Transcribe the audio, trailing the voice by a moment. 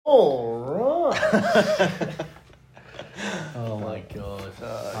All right. Oh my god.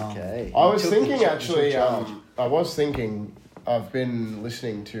 Okay. I was thinking, actually, I've been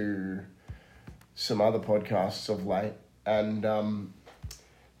listening to some other podcasts of late, and,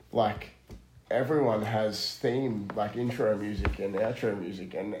 everyone has theme, intro music and outro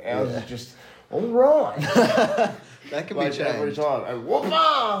music, and ours is just, all right. That can be changed. Every time, and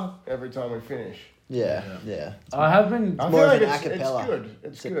whoop-ah! Every time we finish. Yeah. I have been... I more feel of like an acapella. It's good.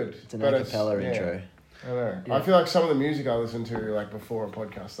 It's good. It's an but acapella intro. I know. Yeah. I feel like some of the music I listen to, before a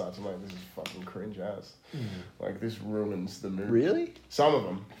podcast starts, I'm like, this is fucking cringe ass. This ruins the mood. Really? Some of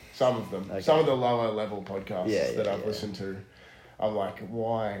them. Okay. Some of the lower level podcasts that I've yeah. listened to, I'm like,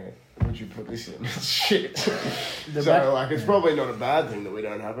 why would you put this in? It's shit. It's probably not a bad thing that we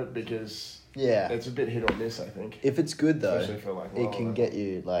don't have it, because it's a bit hit or miss, I think. If it's good though, Especially for, it can get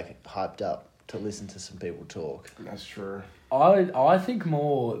you hyped up to listen to some people talk. That's true. I think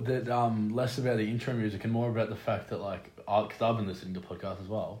more that less about the intro music and more about the fact that because I've been listening to podcasts as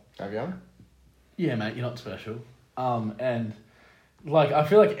well. Have you? Yeah, mate, you're not special. And I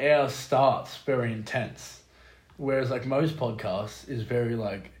feel like ours starts very intense, whereas most podcasts is very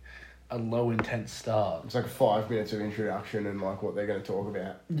a low intense start. It's 5 minutes of introduction and what they're going to talk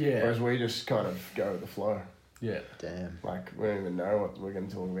about. Yeah. Whereas we just kind of go with the flow. Yeah. Damn. We don't even know what we're going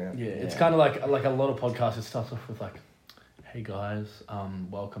to talk about. Yeah, it's kind of like a lot of podcasts. It starts off with hey guys,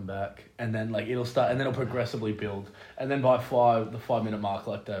 welcome back, and then it'll start, and then it'll progressively build, and then by the 5 minute mark,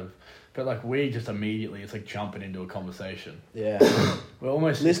 but we just immediately, it's jumping into a conversation. Yeah. We're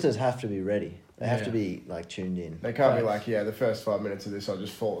almost... Listeners have to be ready. They have to be tuned in. They can't be the first 5 minutes of this I'll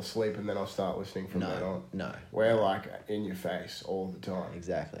just fall asleep and then I'll start listening from then on. No. We're in your face all the time.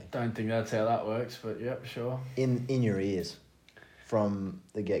 Exactly. Don't think that's how that works, but yep, sure. In your ears, from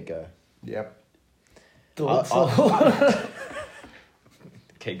the get go. Yep.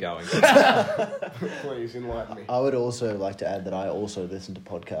 Keep going. Please enlighten me. I would also like to add that I also listen to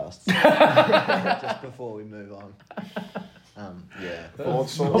podcasts. Just before we move on.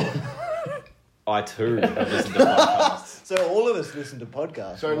 I too have listened to podcasts. So all of us listen to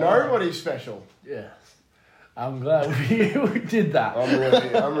podcasts. So nobody's special. Yeah. I'm glad we did that.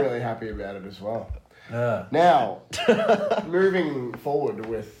 I'm really happy about it as well. Now, moving forward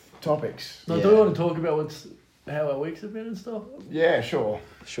with topics. So do we want to talk about how our weeks have been and stuff? Yeah, sure.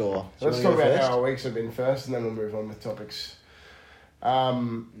 Let's talk about how our weeks have been first, and then we'll move on with topics.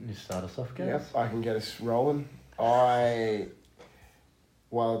 You start us off, guys. Yep, I can get us rolling.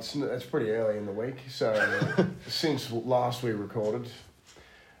 It's pretty early in the week, so since last we recorded,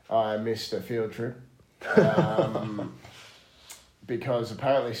 I missed a field trip. Because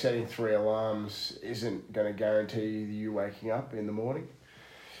apparently setting 3 alarms isn't going to guarantee you waking up in the morning.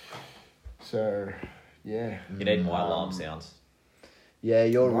 So, yeah. You need my alarm sounds. Yeah,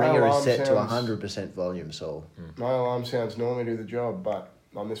 your ringer is set to sounds... 100% volume, Saul. My alarm sounds normally do the job, but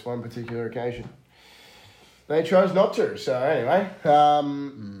on this one particular occasion, they chose not to. So anyway,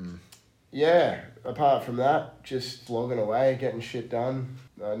 yeah, apart from that, just logging away, getting shit done.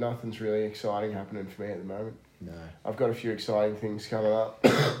 Nothing's really exciting happening for me at the moment. No. I've got a few exciting things coming up.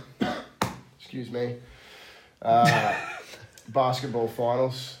 Excuse me. Basketball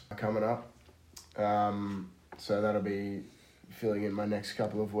finals are coming up. So that'll be filling in my next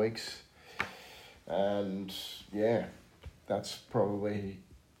couple of weeks. And yeah, that's probably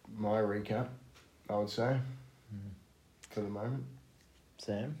my recap, I would say, for the moment.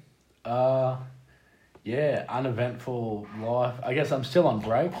 Sam? Yeah, uneventful life. I guess I'm still on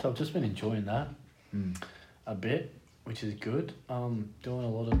break, so I've just been enjoying that a bit, which is good. Doing a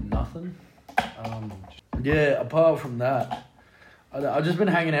lot of nothing. Yeah, apart from that, I've just been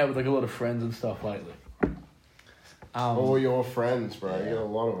hanging out with a lot of friends and stuff lately. All your friends, bro. You got a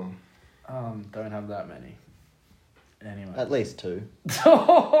lot of them. Don't have that many. Anyway. At least 2.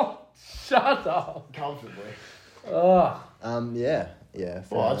 Shut up. Comfortably. Oh. Yeah.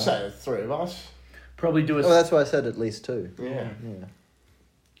 Well, I'd say the 3 of us. Probably do a... Oh, that's why I said at least 2. Yeah.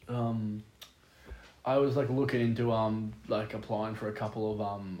 I was looking into applying for a couple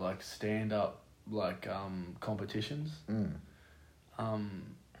of stand up competitions.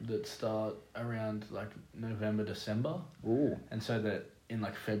 That start around November, December. Ooh. And so that in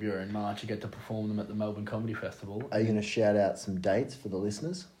February and March you get to perform them at the Melbourne Comedy Festival. Are you going to shout out some dates for the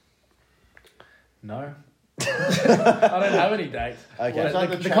listeners? No. I don't have any dates. Okay. Was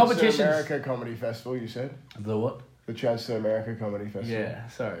that the Chadstone America Comedy Festival, you said? The what? The Chadstone America Comedy Festival. Yeah,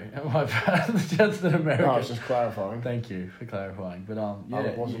 sorry. My bad. The Chadstone America. No, I was just clarifying. Thank you for clarifying. But yeah.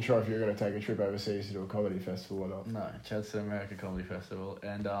 I wasn't sure if you were going to take a trip overseas to do a comedy festival or not. No, Chadstone America Comedy Festival.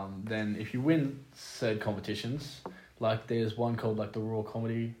 And then if you win said competitions, Like there's one called like the Raw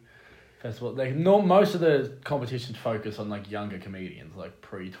Comedy Festival. Like most of the competitions focus on like younger comedians, like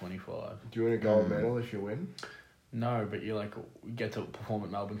pre-25. Do you win a gold medal if you win? No, but you like get to perform at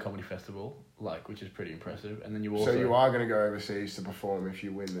Melbourne Comedy Festival, like which is pretty impressive. And then you also So you are going to go overseas to perform if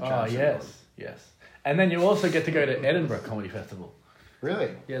you win the Oh championship. yes. And then you also get to go to Edinburgh Comedy Festival. Really?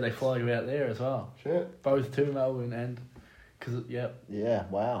 Yeah, they fly you out there as well. Shit. Both to Melbourne and because Yeah,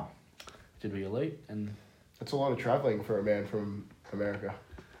 wow. should be elite and. That's a lot of travelling for a man from America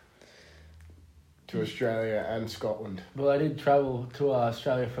to Australia and Scotland. Well, I did travel to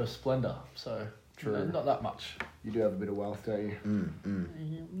Australia for Splendour, so True. not that much. You do have a bit of wealth, don't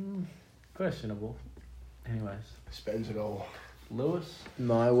you? Questionable. Anyways, Spends it all. Lewis.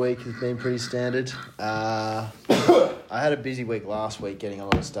 My week has been pretty standard. I had a busy week last week getting a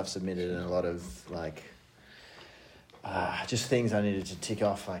lot of stuff submitted and a lot of like just things I needed to tick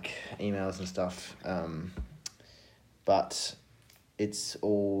off, like emails and stuff. But it's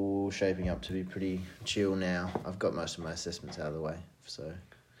all shaping up to be pretty chill now. I've got most of my assessments out of the way, so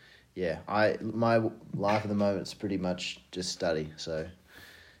yeah. My life at the moment is pretty much just study, so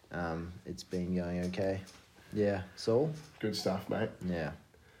it's been going okay. Yeah, Saul? Good stuff, mate. Yeah.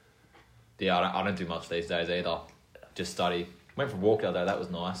 Yeah, I don't do much these days either. Just study. Went for a walk the other day. That was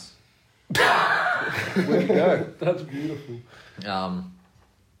nice. Where'd you go? That's beautiful.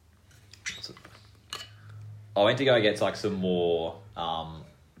 I went to go get like some more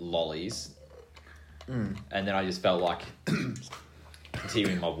lollies, and then I just felt like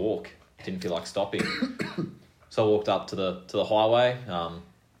continuing my walk. Didn't feel like stopping, so I walked up to the highway,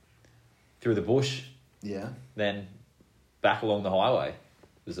 through the bush, Yeah. then back along the highway.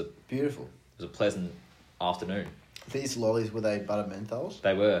 It was a Beautiful. pleasant afternoon. These lollies, were they butter menthols?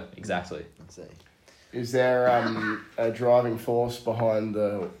 They were, exactly. Let's see. Is there a driving force behind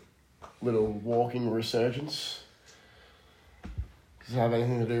the little walking resurgence? Does it have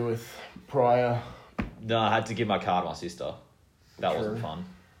anything to do with prior? No, I had to give my car to my sister. That True. wasn't fun.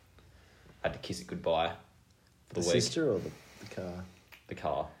 Had to kiss it goodbye for the week. Sister or the car? The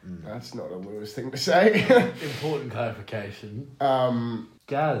car. That's not a Lewis thing to say. Important clarification. um,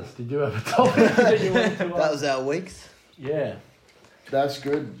 Gaz, did you have a topic that you wanted to That was our weeks. Yeah. that's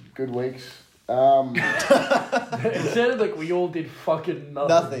good. Good weeks. It sounded like we all did fucking nothing.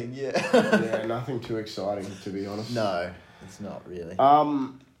 Nothing, yeah. Yeah, nothing too exciting to be honest. No, it's not really.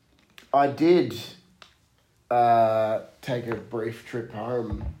 I did take a brief trip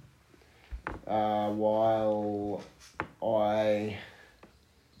home while I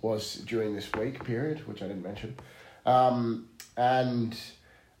was during this week period, which I didn't mention. And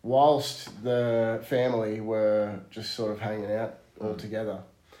whilst the family were just sort of hanging out all together,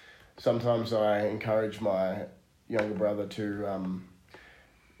 sometimes I encourage my younger brother to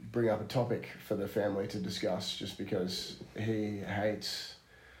bring up a topic for the family to discuss just because he hates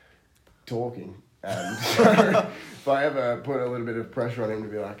talking. And so if I ever put a little bit of pressure on him to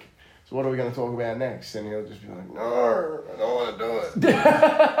be like, so what are we going to talk about next? And he'll just be like, no, I don't want to do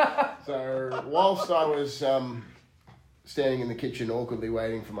it. So whilst I was standing in the kitchen awkwardly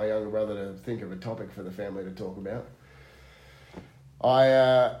waiting for my younger brother to think of a topic for the family to talk about,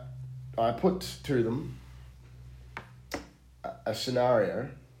 I put to them a scenario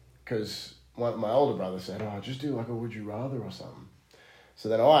because my older brother said, oh, just do like a would you rather or something. So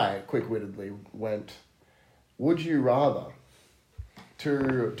then I quick-wittedly went, would you rather?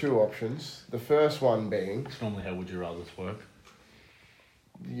 Two options. The first one being... It's normally how would you rather work.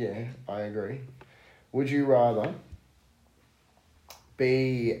 Yeah, I agree. Would you rather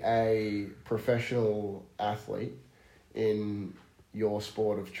be a professional athlete in your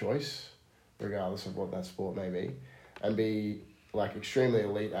sport of choice, regardless of what that sport may be, and be like extremely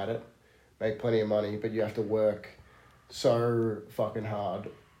elite at it, make plenty of money, but you have to work so fucking hard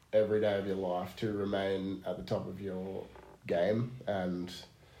every day of your life to remain at the top of your game and,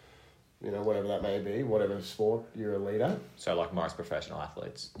 you know, whatever that may be, whatever sport you're elite at. So like most professional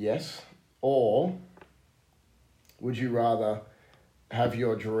athletes. Yes. Or would you rather have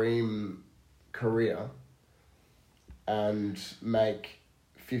your dream career and make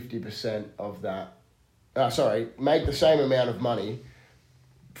 50% of that... make the same amount of money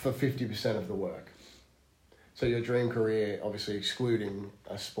for 50% of the work. So your dream career, obviously excluding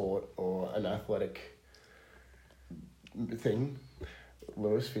a sport or an athletic thing,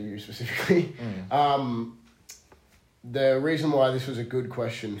 Lewis, for you specifically. The reason why this was a good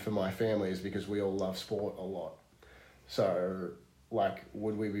question for my family is because we all love sport a lot. So, like,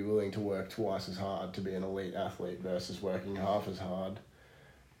 would we be willing to work twice as hard to be an elite athlete versus working half as hard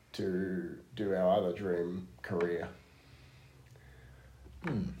to do our other dream career?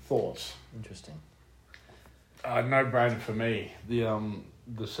 Thoughts? Interesting. No brainer for me.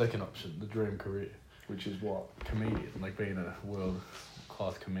 The second option, the dream career, Which is what? comedian, like being a world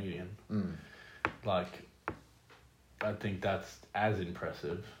class comedian. Like, I think that's as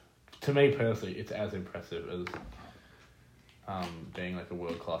impressive. To me personally, it's as impressive as being like a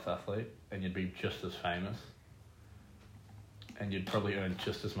world class athlete, and you'd be just as famous, and you'd probably earn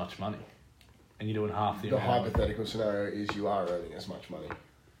just as much money, and you're doing half the The amount. hypothetical scenario is you are earning as much money.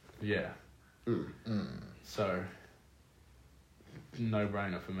 Yeah. So, no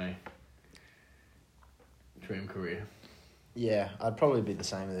brainer for me. Dream career. Yeah, I'd probably be the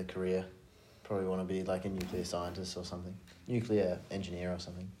same with a career. Probably want to be like a nuclear scientist or something. Nuclear engineer or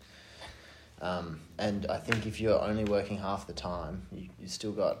something. And I think if you're only working half the time, you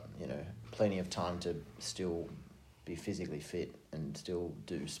still got, plenty of time to still be physically fit and still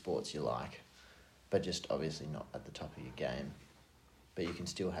do sports you like, but just obviously not at the top of your game. But you can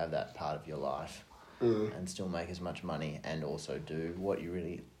still have that part of your life and still make as much money and also do what you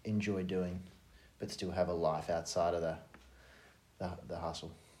really enjoy doing, but still have a life outside of the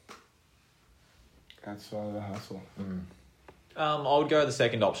hustle. Outside of the hustle. I would go the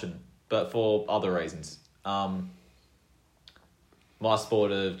second option, but for other reasons. My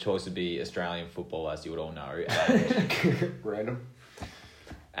sport of choice would be Australian football, as you would all know. Random.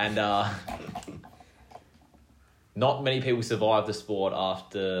 And not many people survive the sport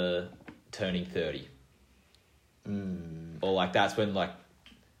after turning 30. Or like that's when like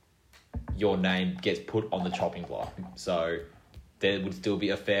your name gets put on the chopping block. So there would still be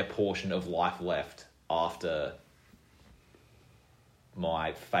a fair portion of life left after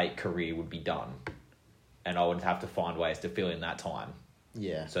my fake career would be done. And I would have to find ways to fill in that time.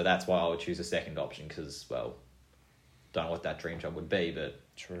 Yeah. So that's why I would choose a second option because, well, don't know what that dream job would be, but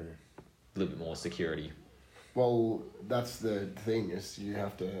True. a little bit more security. Well, that's the thing is you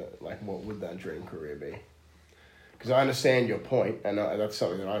have to, like, what would that dream career be? Because I understand your point, and that's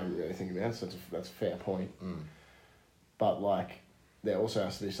something that I didn't really think about, so that's a fair point. But, like, there also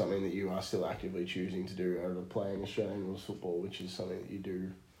has to be something that you are still actively choosing to do over playing Australian rules football, which is something that you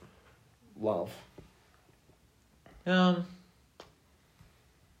do love. To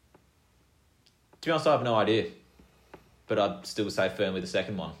be honest, I have no idea. But I'd still say firmly the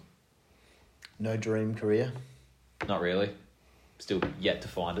second one. No dream career? Not really. Still yet to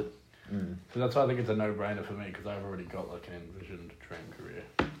find it. So that's why I think it's a no-brainer for me, because I've already got like an envisioned dream career.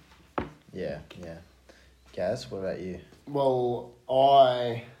 Yeah. Gaz, what about you? Well,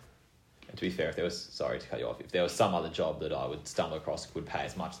 And to be fair, sorry to cut you off, if there was some other job that I would stumble across that would pay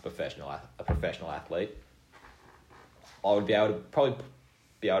as much as a professional athlete, I would probably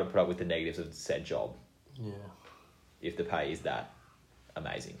be able to put up with the negatives of said job. Yeah. If the pay is that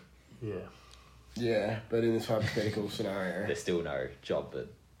amazing. Yeah, but in this hypothetical scenario... There's still no job, but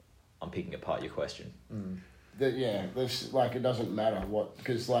I'm picking apart your question. There's, like, it doesn't matter what...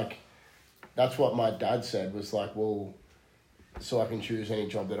 Because, like, that's what my dad said, was like, well, so I can choose any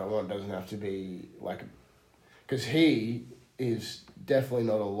job that I want, doesn't have to be, like... Because he is definitely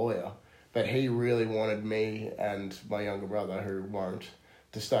not a lawyer, but he really wanted me and my younger brother, who won't,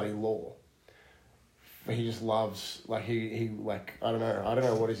 to study law. He just loves, like, he I don't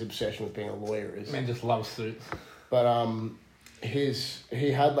know what his obsession with being a lawyer is. Man just loves suits. But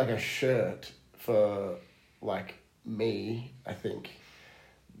he had like a shirt for like me, I think,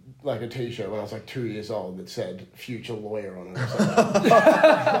 like a t-shirt when I was like 2 years old that said future lawyer on it or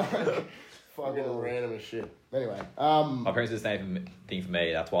something. Fucking random as shit. Anyway, My parents did the same thing for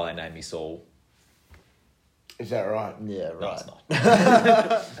me. That's why they named me Saul. is that right? Yeah, right. No, it's not.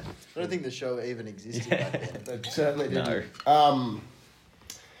 I don't think the show even existed back then. It certainly didn't. No.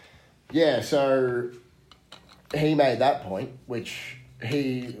 Yeah, so he made that point, which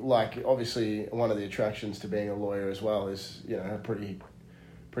he, like, obviously one of the attractions to being a lawyer as well is, a pretty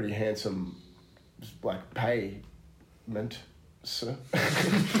handsome, like, payment, sir.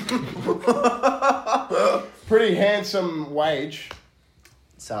 Pretty handsome wage.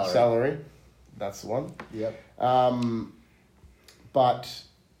 Salary. That's the one. Yep. But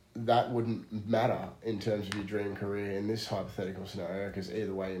that wouldn't matter in terms of your dream career in this hypothetical scenario, because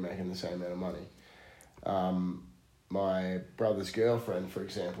either way you're making the same amount of money. My brother's girlfriend, for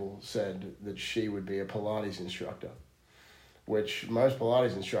example, said that she would be a Pilates instructor, which most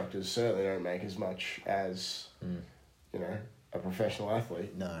Pilates instructors certainly don't make as much as, a professional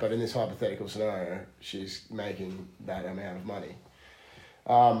athlete. No. But in this hypothetical scenario, she's making that amount of money.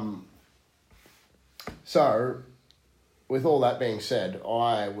 So, with all that being said,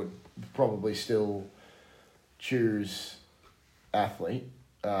 I would probably still choose athlete,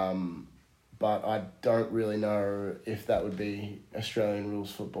 but I don't really know if that would be Australian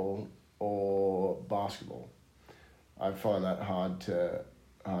rules football or basketball. I find that hard to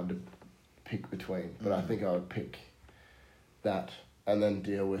pick between. But I think I would pick that and then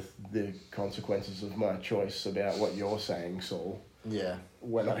deal with the consequences of my choice about what you're saying, Saul. Yeah.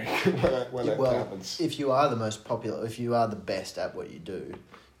 When it happens. If you are the most popular, if you are the best at what you do,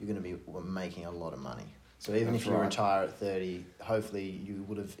 you're going to be making a lot of money. So even if you retire at 30, hopefully you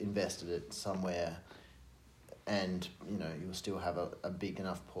would have invested it somewhere, and you'll still have a big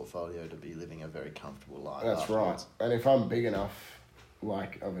enough portfolio to be living a very comfortable life. That's afterwards. right. And if I'm big enough,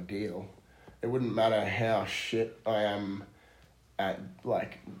 like, of a deal, it wouldn't matter how shit I am at,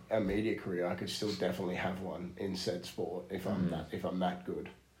 like, a media career. I could still definitely have one in said sport if I'm that good.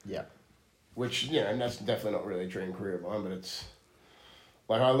 Yeah. Which, and that's definitely not really a dream career of mine, but it's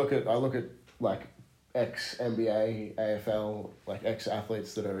like I look at like ex-NBA, AFL, like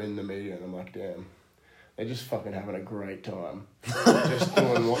ex-athletes that are in the media, and I'm like, damn, they're just fucking having a great time. Just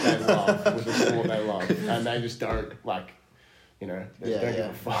doing what they love with the sport they love. And they just don't, like, they don't give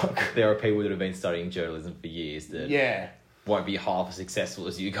a fuck. There are people that have been studying journalism for years that won't be half as successful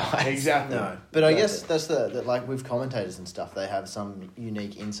as you guys. Exactly. No. But I guess that's the like with commentators and stuff, they have some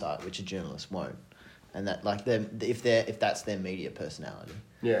unique insight which a journalist won't. And that, like, if that's their media personality.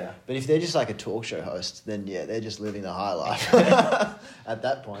 Yeah. But if they're just like a talk show host, then they're just living the high life at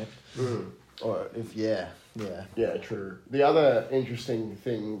that point. Or if Yeah, true. The other interesting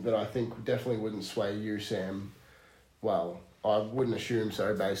thing that I think definitely wouldn't sway you, Sam, well, I wouldn't assume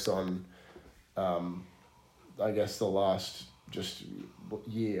so based on, I guess, the last just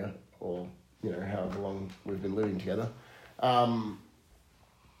year or, however long we've been living together.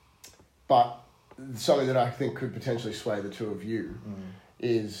 But something that I think could potentially sway the two of you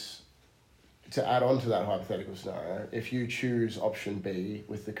is, to add on to that hypothetical scenario, if you choose option B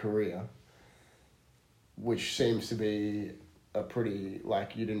with the career, which seems to be a pretty,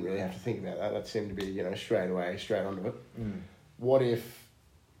 like, you didn't really have to think about that. That seemed to be, straight onto it. What if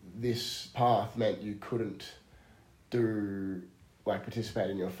this path meant you couldn't participate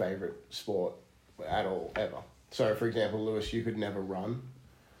in your favourite sport at all, ever? So, for example, Lewis, you could never run,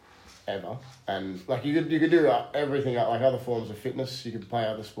 ever. And, like, you could do everything, like, other forms of fitness. You could play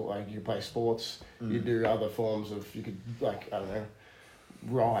other sport, like, you could play sports. You could do other forms of, you could, like, I don't know,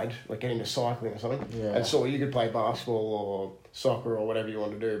 ride, like get into cycling or something. Yeah. And so you could play basketball or soccer or whatever you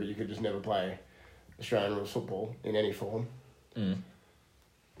want to do, but you could just never play Australian rules football in any form.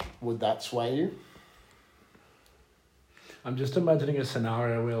 Would that sway you? I'm just imagining a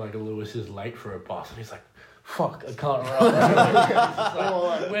scenario where, like, Lewis is late for a bus and he's like, fuck, I can't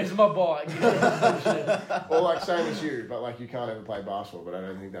run. Where's my bike? Or, like, same as you, but, like, you can't ever play basketball, but I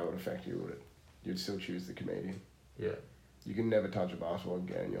don't think that would affect you, would it? You'd still choose the comedian. Yeah. You can never touch a basketball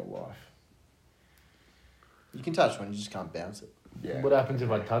again in your life. You can touch one, you just can't bounce it. Yeah. What happens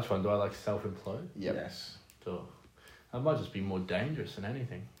if I touch one? Do I, like, self-implode? Yep. Yes. So that might just be more dangerous than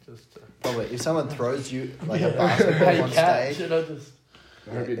anything. Probably. If someone throws you, like, a basketball on stage... I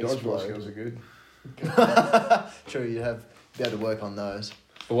hope your dodgeball skills are good. True, you'd be able to work on those.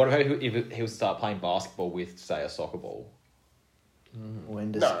 But what about if he would start playing basketball with, say, a soccer ball?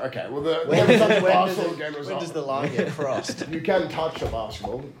 When does the line get crossed? You can touch a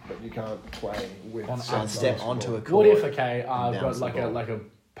basketball, but you can't play with and step onto a court. What if I've got like a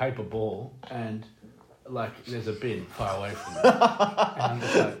paper ball and, like, there's a bin far away from me and I'm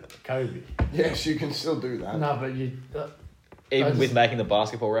just like, Kobe. Yes, you can still do that. No, but you even with making the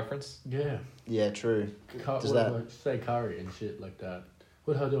basketball reference. Yeah, true. Does that like, say Curry and shit like that?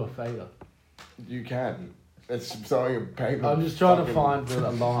 Would I do a fader? You can. It's throwing a paper. I'm just trying to find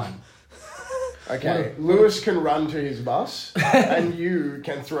a line. Okay, Lewis can run to his bus and you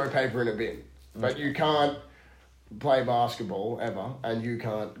can throw paper in a bin. But you can't play basketball ever, and you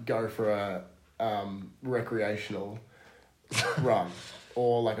can't go for a recreational run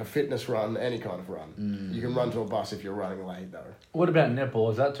or like a fitness run, any kind of run. You can run to a bus if you're running late, though. What about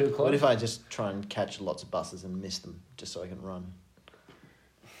netball? Is that too close? What if I just try and catch lots of buses and miss them just so I can run?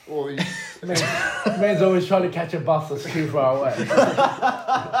 Well, man's always trying to catch a bus that's too far away.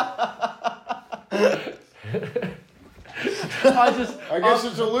 I guess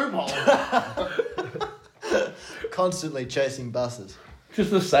it's a loophole. Constantly chasing buses. Just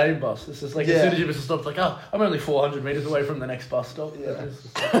the same bus. It's just like, as soon as you miss a stop, it's like, oh, I'm only 400 metres away from the next bus stop. Yeah.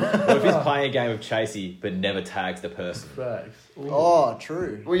 What if he's playing a game of chasey but never tags the person? Facts. Oh,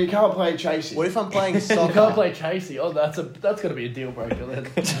 true. Well, you can't play chasey. What if I'm playing soccer? You can't play chasey. Oh, that's got to be a deal breaker then.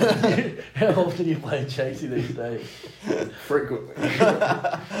 How often do you play chasey these days? Frequently.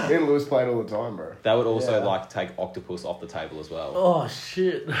 Me and Lewis played all the time, bro. That would also like take octopus off the table as well. Oh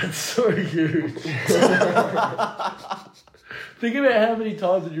shit, that's so huge. Think about how many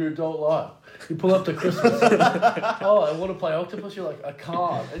times in your adult life You pull up to Christmas. Oh, I want to play octopus. You're like, I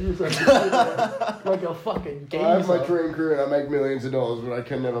can't. And you're just like a fucking geezer. I have my dream career and I make millions of dollars, but I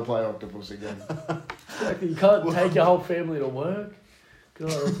can never play octopus again. Exactly. You can't take your whole family to work. God,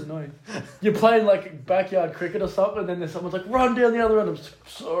 that's annoying. You're playing like backyard cricket or something, and then there's someone's like, run down the other end. I'm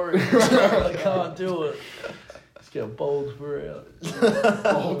sorry. I can't do it. Just get bowled for out.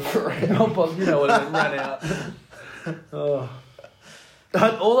 Bowled for out. You know what I mean, ran out. Oh.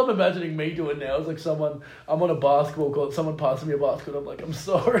 All I'm imagining me doing now is like I'm on a basketball court, someone passes me a basketball, I'm like, I'm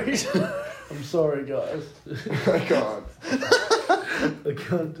sorry. I'm sorry, guys. I can't. I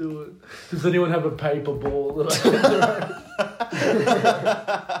can't do it. Does anyone have a paper ball that I can throw?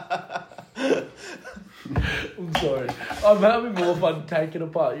 I'm sorry. I'm having more fun taking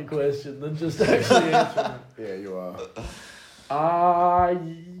apart your question than just actually answering it. Yeah, you are.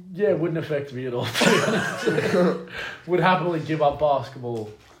 Yeah, it wouldn't affect me at all, to be honest. Would happily give up basketball.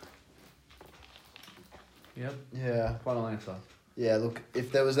 Yep. Yeah. Final answer. Yeah, look,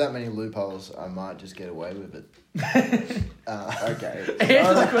 if there was that many loopholes, I might just get away with it. Okay.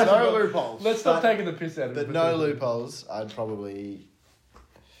 Answer the question. No loopholes. Let's stop taking the piss out of it. But no loopholes, I'd probably...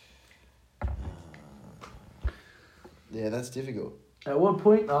 yeah, that's difficult. At what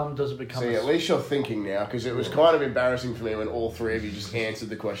point does it become... See, at least you're thinking now, because it was kind of embarrassing for me when all three of you just answered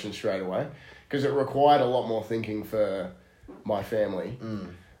the question straight away, because it required a lot more thinking for my family.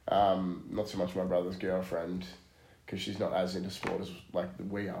 Not so much my brother's girlfriend, because she's not as into sport as like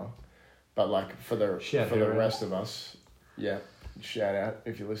we are, but like for the rest of us, yeah, shout out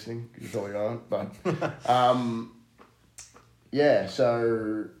if you're listening. You probably aren't, but yeah.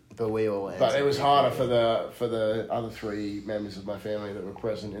 So, but we all. But it was harder for the other three members of my family that were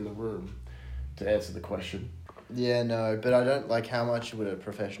present in the room to answer the question. Yeah, no, but I don't like. How much would a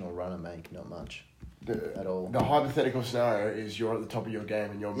professional runner make? Not much. At all. The hypothetical scenario is you're at the top of your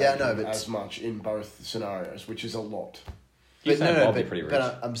game and you're making as much in both scenarios, which is a lot. But pretty rich.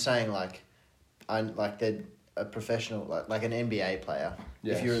 But I'm saying they're a professional, like an NBA player.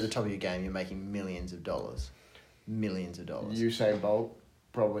 Yes. If you're at the top of your game, you're making millions of dollars. Usain Bolt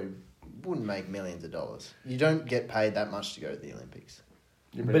probably wouldn't make millions of dollars. You don't get paid that much to go to the Olympics.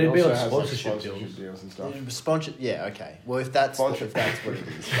 Yeah, but it'd be like sponsorship deals and stuff. Yeah, okay. Well, if that's what it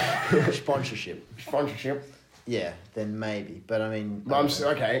is, sponsorship. Yeah, then maybe. But I mean,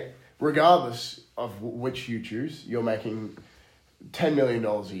 okay. Regardless of which you choose, you're making $10 million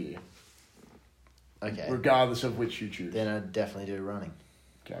a year. Okay. Regardless of which you choose. Then I'd definitely do running.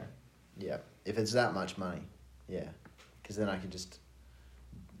 Okay. Yeah, if it's that much money, yeah, because then I could just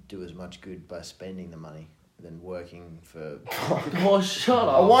do as much good by spending the money than working for... Oh, shut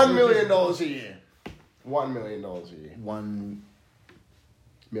up. $1 million a year. $1 million a year. $1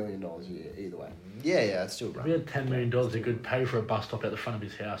 million a year, either way. Yeah, that's still right. If we had $10 million, he could pay for a bus stop at the front of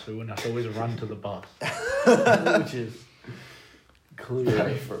his house. We wouldn't have to always run to the bus. Which is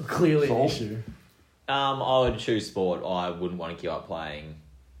clearly an issue. I would choose sport. I wouldn't want to give up playing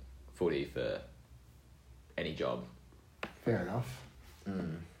footy for any job. Fair enough.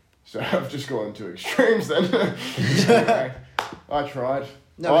 So I've just gone to extremes then. Anyway, I tried.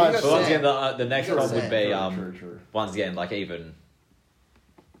 No, but once again, the next one would be true. Once again, like even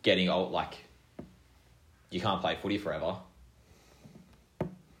getting old, like you can't play footy forever.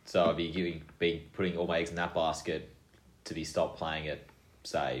 So I'd be putting all my eggs in that basket to be stopped playing at,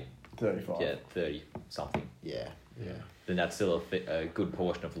 say, 35. Yeah, 30 something. Yeah. Then that's still a good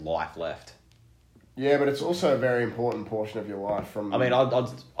portion of life left. Yeah, but it's also a very important portion of your life. From I mean, I've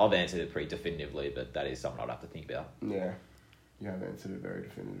answered it pretty definitively, but that is something I'd have to think about. Yeah, you have answered it very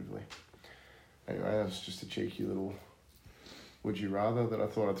definitively. Anyway, that was just a cheeky little would you rather that I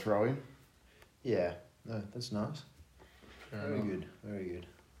thought I'd throw in. Yeah, no, that's nice. Very good.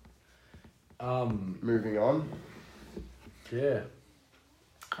 Moving on. Yeah.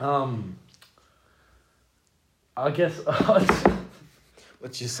 I guess...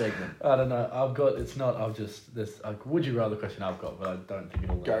 What's your segment? I don't know. This would you rather question I've got, but I don't think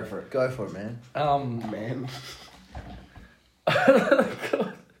it'll... Go for it. Go for it, man. Man.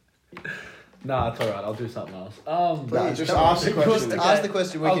 Nah, it's alright. I'll do something else. Please, just ask the question. Okay. Ask the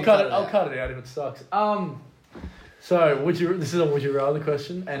question. I'll cut it out if it sucks. So this is a would you rather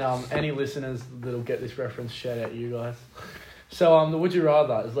question, and any listeners that'll get this reference, shout out you guys. So the would you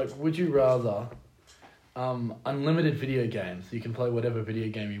rather is like, would you rather unlimited video games? You can play whatever video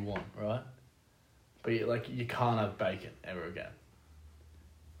game you want, right? But you can't have bacon ever again,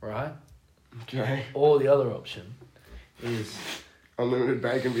 right? Okay. Or the other option is unlimited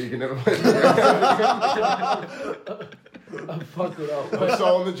bacon, but you can never play. I fucked it up. I'm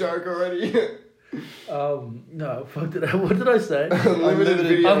stolen the joke already. No, fucked it up. What did I say?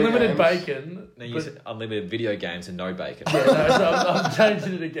 Unlimited Unlimited bacon, No, you said unlimited video games and no bacon. Yeah, no, so I'm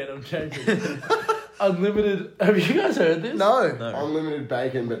changing it again. I'm changing it. Unlimited. Have you guys heard this? No. Unlimited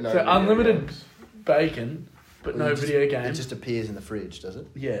bacon, but no. So video unlimited games. bacon, but no video It games. just appears in the fridge, does it?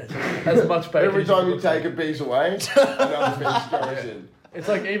 Yeah, as much bacon. Every as time you you put take a piece away, another piece goes in. It's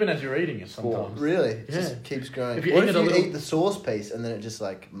like even as you're eating it sometimes. Really? It Yeah. just keeps growing. If you What eat if it a you little- eat the sauce piece and then it just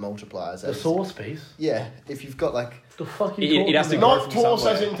like multiplies? The sauce piece. Yeah, if you've got like The fuck you It talking has to about? Not from sauce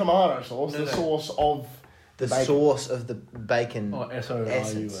as somewhere. in tomato sauce, No, the no. sauce of the bacon. sauce of the bacon Oh, S-O-R-U-S.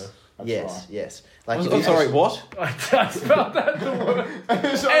 essence. That's Yes, right. yes. Like I'm if you- sorry, what? I spelled that the word.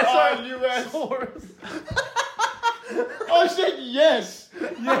 S-O-R-U-S. Saurus. I said yes.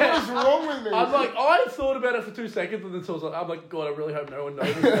 What is wrong with me? I'm like, I thought about it for 2 seconds and then so I was like, I'm like, God, I really hope no one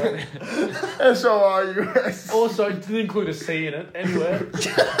noticed that. S-O-R-U-S. Also, it didn't include a C in it anywhere.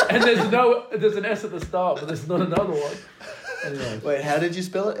 And there's an S at the start, but there's not another one. Anyway. Wait, how did you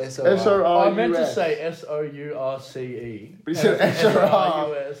spell it? S-O-R. S-O-R-U-S. I meant to say S-O-U-R-C-E. But he said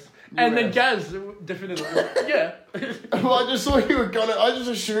S-O-R-U-S. And then Gaz definitively, yeah. Well, I just thought you were gonna. I just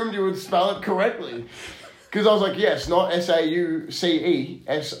assumed you would spell it correctly, because I was like, yes, not S-A-U-C-E,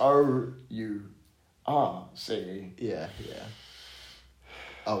 S-O-U-R-C-E. Yeah, yeah.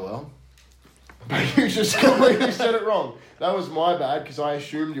 Oh well. But you just completely said it wrong. That was my bad, because I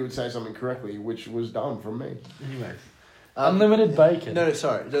assumed you would say something correctly, which was dumb from me. Anyways. Unlimited bacon. No,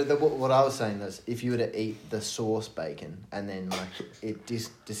 sorry. What I was saying is, if you were to eat the sauce bacon and then like it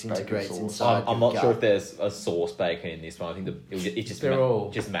disintegrates sauce. inside I'm your not sure gut, if there's a sauce bacon in this one. I think it's just They're all-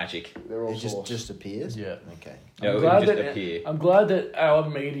 just magic. They're all it sauce. just appears. Yeah. Okay. No, I'm it glad, would just that, appear. I'm glad that our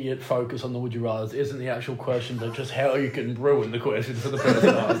immediate focus on the Would You Rathers isn't the actual question, but just how you can ruin the question for the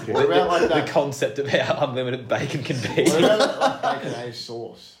person asking. What about like The that? concept of how unlimited bacon can be. What about like baconaise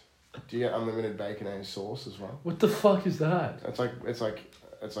sauce? Do you get unlimited baconaise sauce as well? What the fuck is that? It's like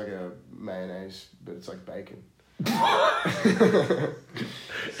a mayonnaise, but it's like bacon.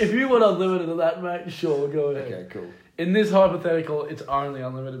 If you want unlimited of that, mate, sure, go ahead. Okay, cool. In this hypothetical, it's only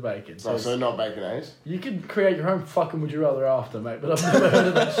unlimited bacon. So So not baconaise. you can create your own fucking Would You Rather after, mate, but I've never heard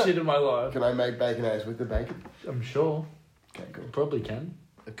of that shit in my life. Can I make baconaise with the bacon? I'm sure. Okay, cool. Probably can.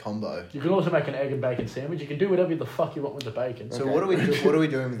 A combo. You can also make an egg and bacon sandwich. You can do whatever the fuck you want with the bacon. So Okay. what are we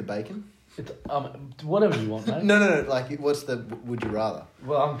doing with the bacon? It's whatever you want, mate. No. Like, what's the would you rather?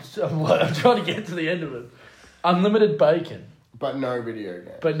 Well, I'm trying to get to the end of it. Unlimited bacon, But no video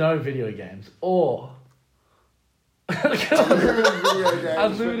game. but no video games, or Unlimited video games.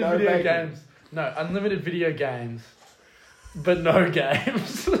 unlimited but no video bacon. games. No, unlimited video games, but no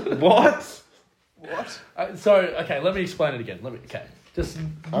games. What? What? So okay, let me explain it again. Just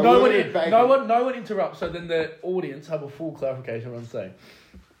Unlimited bacon. no one interrupt. So then the audience have a full clarification of what I'm saying.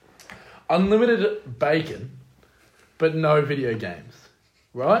 Unlimited bacon, but no video games,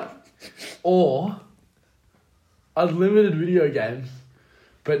 right? Or unlimited video games,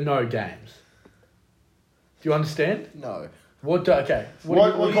 but no games. Do you understand? No. What what kind of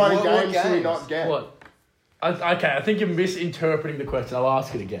what games do we games? not get? What? Okay, I think you're misinterpreting the question. I'll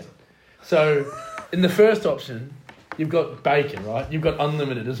ask it again. So, in the first option, you've got bacon, right? You've got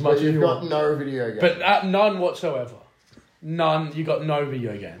unlimited as much But as you've you got want. no video games. But none whatsoever. None. You got no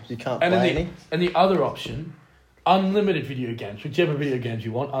video games. You can't And play then any? And the other option, unlimited video games, whichever video games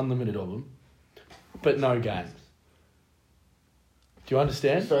you want, unlimited of them, but no games. Do you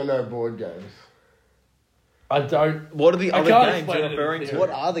understand? So no board games. I don't. What are the I other can't games explain you're it in referring to? theory. What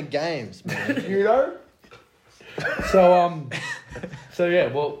are the games, man? You know? So yeah.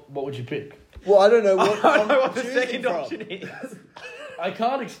 Well, what would you pick? Well, I don't know what. I don't know I'm what the choosing second from. option is. I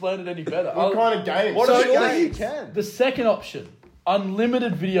can't explain it any better. What kind of games? What So, are yeah, you can? The second option,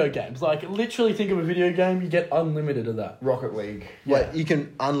 unlimited video games. Like literally, think of a video game, you get unlimited of that. Rocket League. Wait, you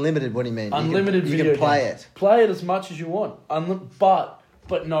can unlimited. What do you mean? Unlimited you video can play games. it. Play it as much as you want.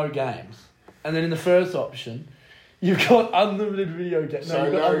 But no games. And then in the first option, you've got unlimited video games. So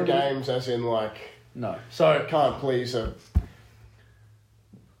you've got no unlimited- games as in like, No. So can't please a...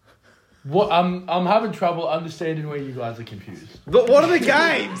 what? I'm having trouble understanding where you guys are confused. But what are the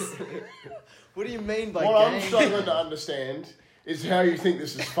games? What do you mean by What I'm games? struggling to understand is how you think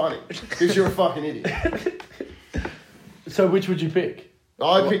this is funny. Because you're a fucking idiot. So which would you pick?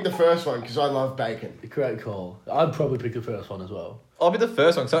 I picked the first one because I love bacon. Great call. I'd probably pick the first one as well. I'll be the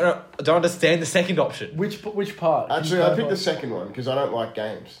first one, so I don't understand the second option. Which part? Can Actually, you I picked clarify? the second one because I don't like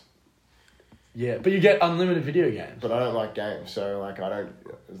games. Yeah, but you get unlimited video games. But I don't like games, so like I don't...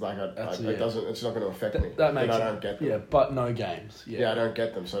 It's like That's- yeah. it doesn't... It's not going to affect me. That makes but I sense. don't get them. Yeah, but no games. Yeah, I don't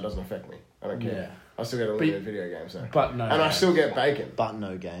get them, so it doesn't affect me. I don't care. Yeah. I still get unlimited video games though. But no And I games. still get bacon. But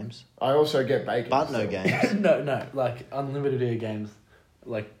no games. I also get bacon. But no still. games. no, like unlimited video games,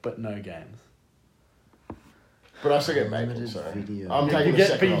 like but no games. But I still get bacon, Unlimited so video. I'm You taking the get,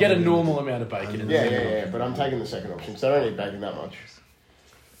 second but you get a option. normal amount of bacon. Yeah. But I'm taking the second option, so I don't eat bacon that much.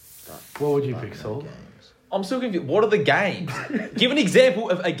 What would you pick, Saul? Games. I'm still confused. What are the games? Give an example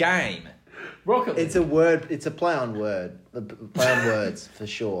of a game. Rocket League. It's a word. It's a play on word. A play on words for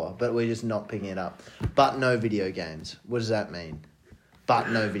sure. But we're just not picking it up. But no video games. What does that mean? But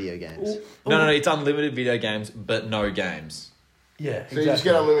no video games. No, it's unlimited video games, but no games. Yeah, So exactly. you just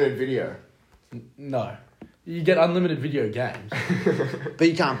get unlimited video. No. You get unlimited video games. But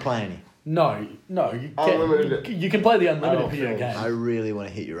you can't play any. No. You Unlimited. can, you can play the unlimited Adult video films. games. I really want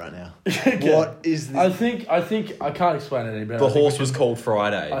to hit you right now. Okay. What is this? I think I can't explain it any better. The I think horse we was should- called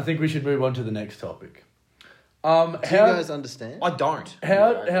Friday. I think we should move on to the next topic. Do you guys understand? I don't.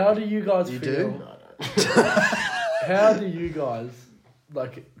 How do you guys You feel? do? No, I don't. How do you guys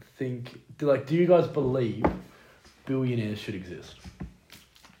do you guys believe billionaires should exist?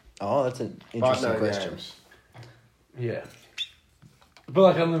 Oh, that's an But interesting no question. games. Yeah. But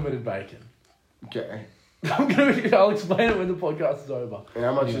like unlimited bacon. Okay. I'll explain it when the podcast is over. And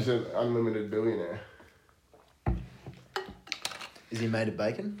how much is an unlimited billionaire? Is he made of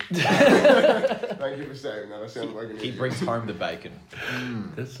bacon? Thank you for saying that. I sound like an He idiot. brings home the bacon.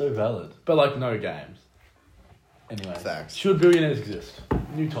 That's so valid. But like no games. Anyway. Facts. Should billionaires exist?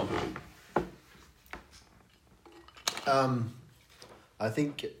 New topic. I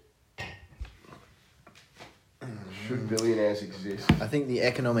think Should billionaires exist? I think the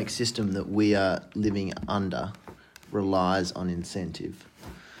economic system that we are living under relies on incentive.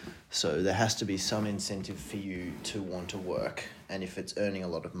 So there has to be some incentive for you to want to work. And if it's earning a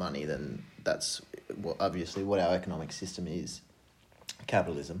lot of money, then that's obviously what our economic system is,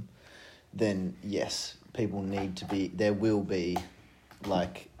 capitalism. Then yes, people need to be, there will be,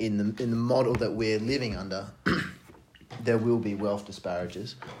 like in the model that we're living under, there will be wealth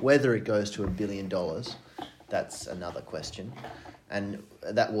disparages. Whether it goes to $1 billion, that's another question. And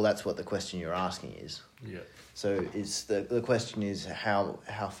that's what the question you're asking is. Yeah. So it's the question is how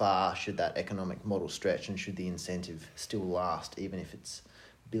far should that economic model stretch, and should the incentive still last even if it's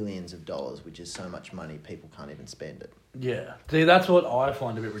billions of dollars, which is so much money people can't even spend it. Yeah. See, that's what I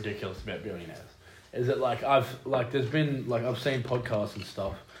find a bit ridiculous about billionaires. Is that I've seen podcasts and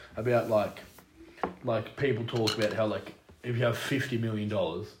stuff about like people talk about how if you have $50 million,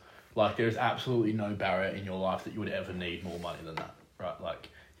 there's absolutely no barrier in your life that you would ever need more money than that, right?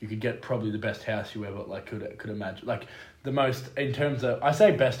 You could get probably the best house you ever could imagine. The most, in terms of, I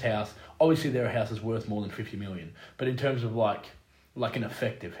say best house, obviously there are houses worth more than 50 million, but in terms of like an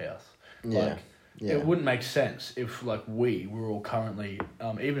effective house, Yeah. it wouldn't make sense if we were all currently,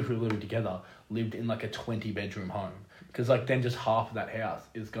 even if we were living together, lived in a 20-bedroom home, because then just half of that house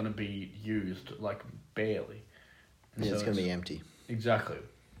is going to be used barely. And Yeah, so it's going to be empty. Exactly.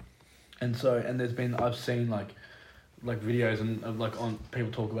 And there's been, I've seen videos and on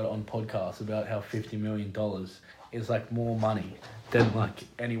people talk about it on podcasts about how $50 million is more money than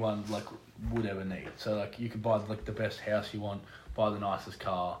anyone would ever need. So you could buy the best house you want, buy the nicest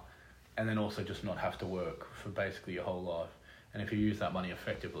car, and then also just not have to work for basically your whole life. And if you use that money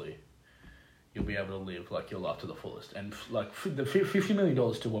effectively, you'll be able to live your life to the fullest. And the $50 million to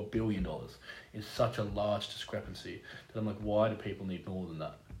 $1 billion is such a large discrepancy that I'm why do people need more than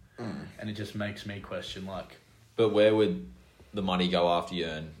that? And it just makes me question But where would the money go after you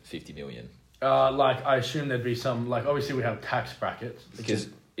earn 50 million? I assume there'd be some obviously we have tax brackets. Because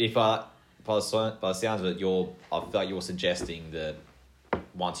if by the sounds of it, I feel like you're suggesting that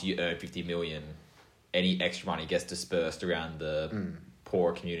once you earn 50 million, any extra money gets dispersed around the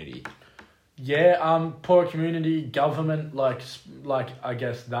poor community. Yeah, poor community, government, I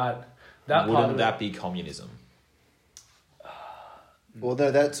guess that part of Wouldn't it. that be communism?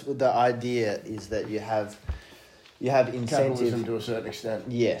 Although that's what the idea is, that you have Capitalism incentive. to a certain extent.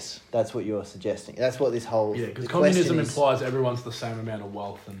 Yes, that's what you're suggesting. That's what this whole Because the communism question is- implies everyone's the same amount of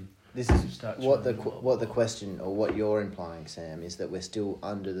wealth and This is stature what the and blah, blah, what the blah. question, or what you're implying, Sam, is that we're still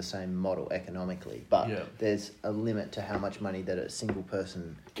under the same model economically, but Yeah. there's a limit to how much money that a single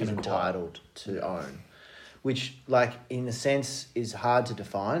person Can is acquire. entitled to own, which, in a sense, is hard to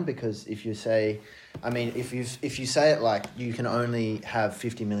define, because if you say, if you say it you can only have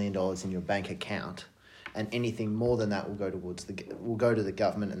 $50 million in your bank account, and anything more than that will go to the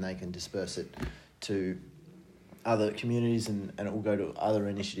government, and they can disperse it to other communities, and it will go to other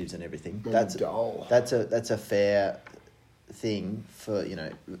initiatives and everything. That's a fair thing for,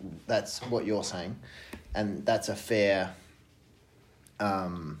 that's what you're saying, and that's a fair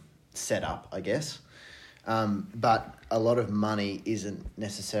setup, I guess. But a lot of money isn't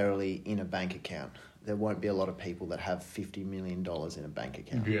necessarily in a bank account. There won't be a lot of people that have $50 million in a bank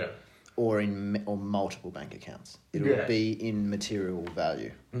account. Yeah. or multiple bank accounts. It'll be in material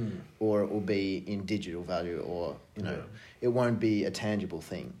value, or it will be in digital value, or it won't be a tangible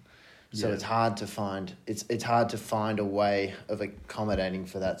thing. So it's hard to find. It's hard to find a way of accommodating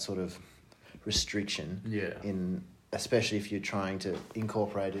for that sort of restriction. Especially if you're trying to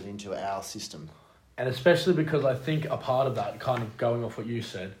incorporate it into our system. And especially because I think a part of that, kind of going off what you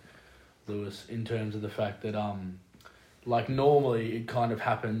said, Lewis, in terms of the fact that like normally it kind of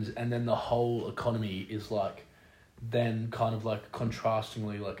happens and then the whole economy is like then kind of like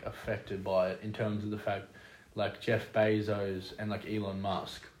contrastingly like affected by it, in terms of the fact like Jeff Bezos and like Elon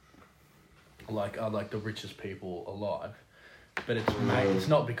Musk like are like the richest people alive, but it's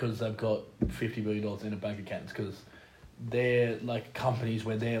not because they've got $50 billion in a bank account. It's because they're like companies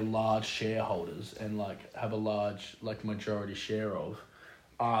where they're large shareholders and like have a large like majority share of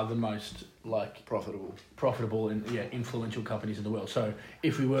are the most like profitable and influential companies in the world. So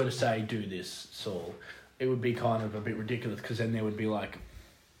if we were to say do this, Saul, it would be kind of a bit ridiculous, because then there would be like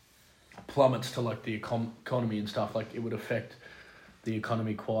plummets to like the economy and stuff. Like it would affect the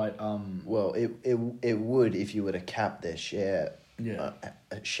economy quite. Well, it would if you were to cap their share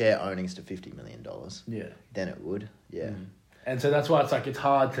share ownings to $50 million. Yeah. Then it would. Yeah. Mm. And so that's why it's like it's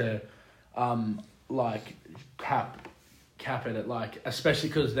hard to like cap it at like, especially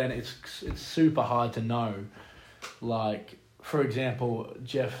because then it's super hard to know, like for example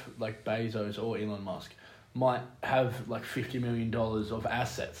Jeff like Bezos or Elon Musk might have like $50 million of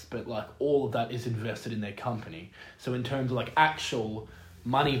assets, but like all of that is invested in their company. So in terms of like actual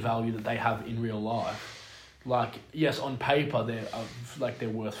money value that they have in real life, like yes, on paper they're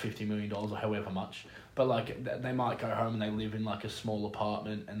worth $50 million or however much, but like they might go home and they live in like a small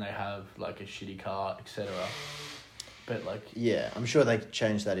apartment and they have like a shitty car, etc. But like I'm sure they could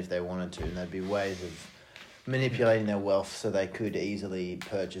change that if they wanted to, and there'd be ways of manipulating their wealth so they could easily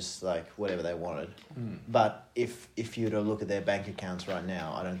purchase like whatever they wanted. But if you were to look at their bank accounts right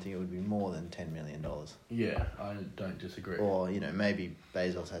now, I don't think it would be more than $10 million. Yeah, I don't disagree. Or maybe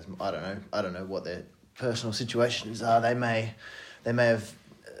Bezos has, I don't know what their personal situations are. They may have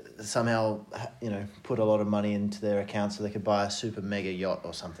somehow put a lot of money into their account so they could buy a super mega yacht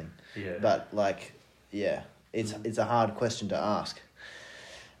or something. But it's a hard question to ask.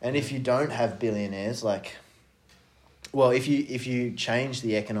 And if you don't have billionaires, if you change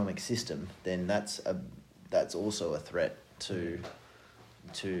the economic system, then that's also a threat to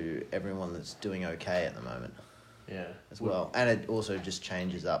everyone that's doing okay at the moment. Yeah. As well. And it also just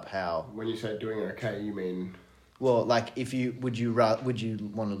changes up how. When you say doing okay, you mean? Well, like would you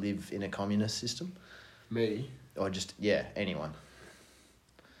want to live in a communist system? Me? Or just anyone?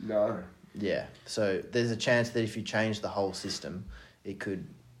 No. Yeah. So there's a chance that if you change the whole system, it could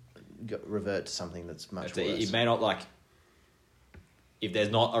revert to something that's much worse. It may not if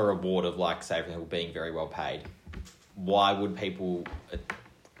there's not a reward of say for example being very well paid, why would people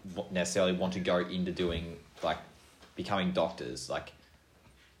necessarily want to go into doing becoming doctors?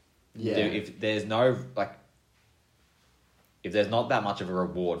 If there's no if there's not that much of a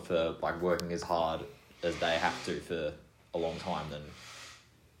reward for working as hard as they have to for a long time, then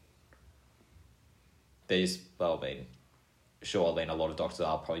a lot of doctors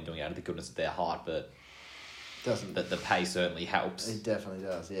are probably doing it out of the goodness of their heart, but the pay certainly helps. It definitely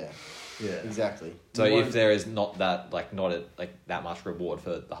does, yeah. Exactly. So if there is not that that much reward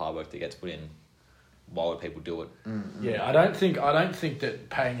for the hard work that gets put in, why would people do it? Mm-hmm. Yeah, I don't think that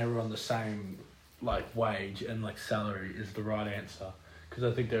paying everyone the same wage and salary is the right answer, because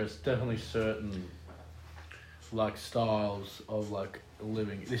I think there's definitely certain styles of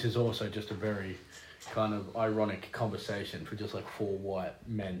living. This is also just a very kind of ironic conversation for just 4 white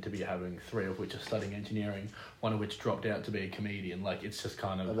men to be having, 3 of which are studying engineering, 1 of which dropped out to be a comedian. It's just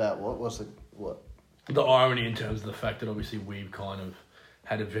kind of about what the irony in terms of the fact that obviously we've kind of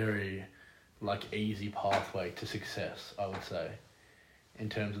had a very easy pathway to success, I would say, in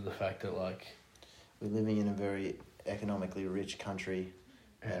terms of the fact that we're living in a very economically rich country,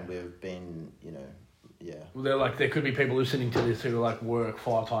 and we've been well, there could be people listening to this who work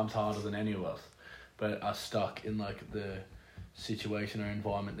 5 times harder than any of us, but are stuck in the situation or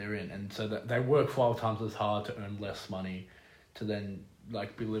environment they're in, and so that they work 5 times as hard to earn less money, to then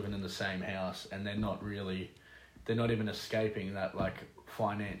be living in the same house, and they're not even escaping that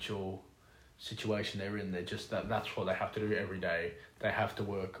financial situation they're in. They're just that's what they have to do every day. They have to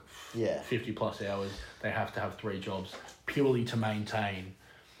work 50 plus hours. They have to have 3 jobs purely to maintain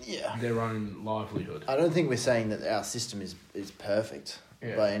their own livelihood. I don't think we're saying that our system is perfect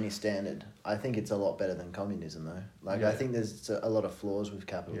by any standard. I think it's a lot better than communism, though. I think there's a lot of flaws with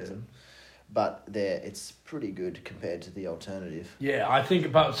capitalism, but it's pretty good compared to the alternative. Yeah, I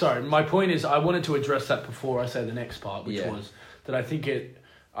think. But sorry, my point is, I wanted to address that before I say the next part, which was that I think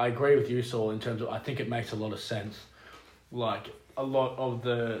I agree with you, Saul, in terms of I think it makes a lot of sense. Like a lot of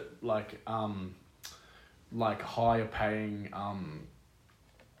the higher paying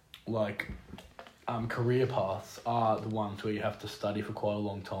career paths are the ones where you have to study for quite a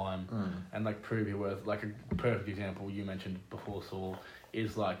long time and like prove your worth. Like a perfect example you mentioned before, Saul,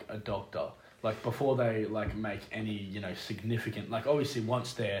 is like a doctor. Like before they like make any significant, like obviously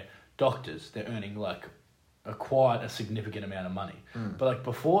once they're doctors they're earning like quite a significant amount of money. But like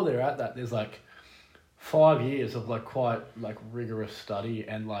before they're at that, there's like 5 years of like quite like rigorous study,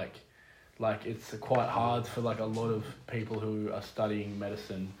 and like it's quite hard for like a lot of people who are studying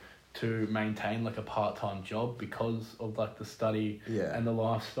medicine to maintain like a part-time job because of like the study and the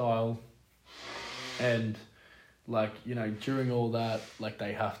lifestyle. And like during all that, like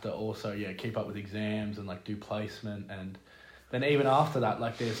they have to also keep up with exams and like do placement, and then even after that,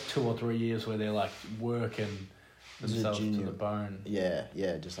 like there's 2 or 3 years where they're like working themselves to the bone.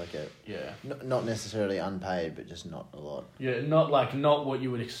 Just like not necessarily unpaid, but just not a lot. Not what you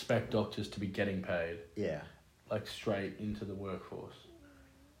would expect doctors to be getting paid. Like straight into the workforce.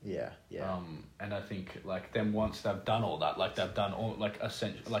 And I think like then once they've done all that, like they've done all like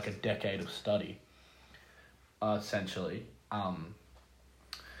essentially like a decade of study, essentially,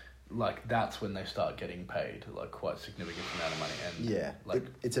 like that's when they start getting paid like quite a significant amount of money. And like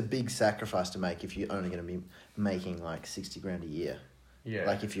it's a big sacrifice to make if you're only going to be making like 60 grand a year.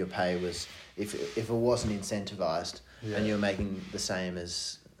 Like if your pay was if it wasn't incentivized and you were making the same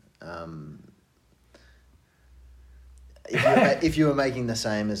as if you were making the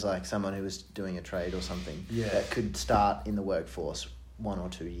same as like someone who was doing a trade or something that could start in the workforce 1 or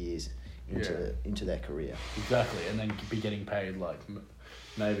 2 years into their career. Exactly, and then be getting paid like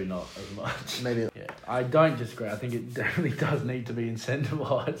maybe not as much. Maybe. I don't disagree. I think it definitely does need to be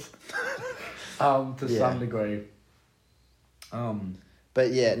incentivized to some degree.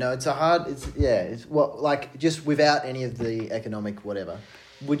 But it's like just without any of the economic whatever.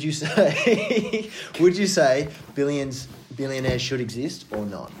 Would you say billionaires should exist or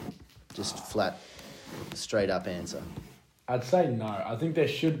not? Just flat, straight up answer. I'd say no. I think there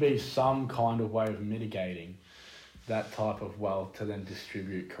should be some kind of way of mitigating that type of wealth to then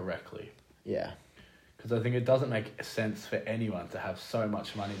distribute correctly. Yeah. Because I think it doesn't make sense for anyone to have so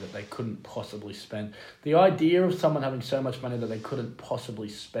much money that they couldn't possibly spend. The idea of someone having so much money that they couldn't possibly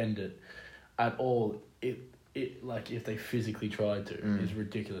spend it at all, it like if they physically tried to, is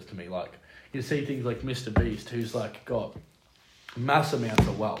ridiculous to me. Like you see things like Mr. Beast, who's like got mass amounts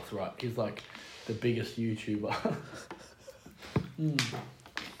of wealth, right? He's like the biggest YouTuber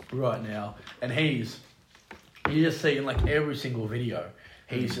right now, and you just see in like every single video,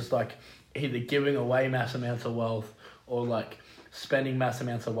 he's just like either giving away mass amounts of wealth or like spending mass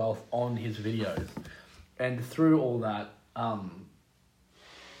amounts of wealth on his videos, and through all that,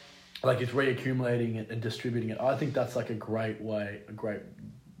 like it's reaccumulating it and distributing it. I think that's like a great way to,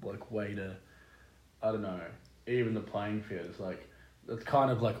 I don't know, even the playing field. It's like, that's kind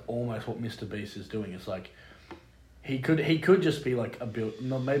of like almost what Mr. Beast is doing. It's like, he could just be like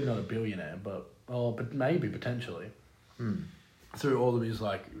maybe not a billionaire, but maybe potentially through all of his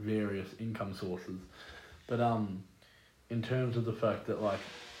like various income sources. But in terms of the fact that like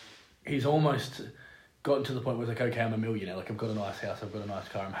he's almost gotten to the point where it's like, okay, I'm a millionaire, like I've got a nice house, I've got a nice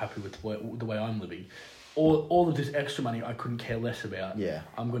car, I'm happy with the way I'm living. All of this extra money I couldn't care less about.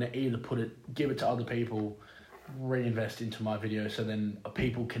 I'm going to either give it to other people, reinvest into my videos so then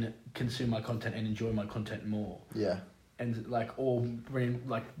people can consume my content and enjoy my content more. And like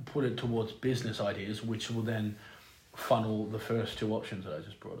put it towards business ideas, which will then funnel the first two options that I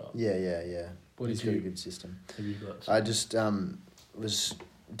just brought up. It's got a good system. Have you got? I just was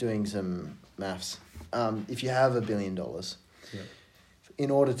doing some maths. If you have $1 billion, in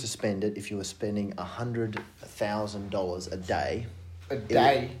order to spend it, if you were spending $100,000 a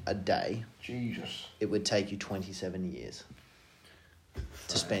day, Jesus, it would take you 27 years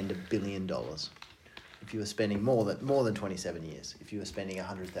to spend $1 billion. If you were spending more than 27 years, if you were spending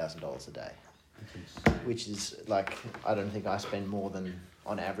 $100,000 a day, which is like, I don't think I spend more than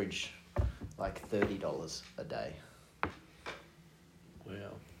on average like $30 a day.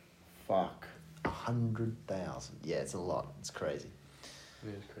 Wow. Fuck. 100,000. Yeah, it's a lot. It's crazy. It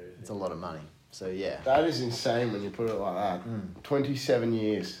is crazy. It's a lot of money. So yeah. That is insane when you put it like that. 27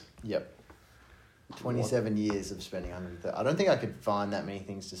 years. Yep. 27 years of spending $100,000. I don't think I could find that many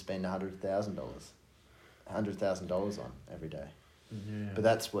things to spend $100,000 on every day. Yeah. But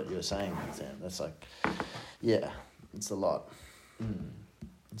that's what you were saying, Sam. That's like, yeah, it's a lot.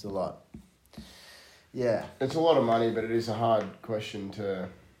 It's a lot. Yeah. It's a lot of money, but it is a hard question to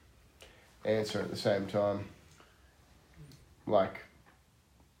answer at the same time. Like,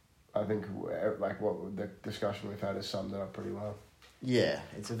 I think like what the discussion we've had has summed it up pretty well. Yeah,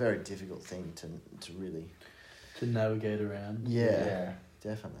 it's a very difficult thing to really... To navigate around. Yeah.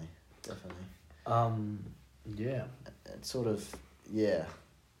 Definitely. Yeah. It's sort of, yeah,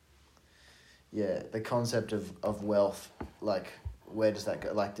 the concept of wealth, like, where does that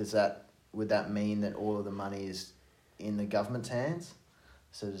go? Like, would that mean that all of the money is in the government's hands?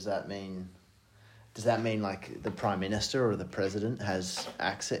 So does that mean like the Prime Minister or the President has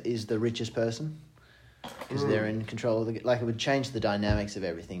access, is the richest person? Because they're in control of it would change the dynamics of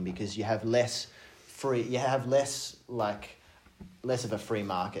everything, because you have less of a free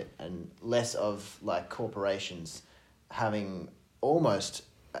market and less of like corporations having almost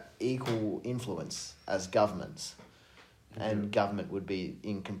equal influence as governments, and government would be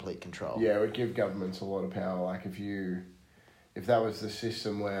in complete control. Yeah, it would give governments a lot of power. Like if that was the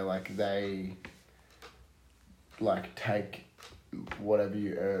system where like they like take whatever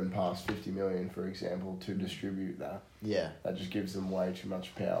you earn past 50 million, for example, to distribute that. Yeah. That just gives them way too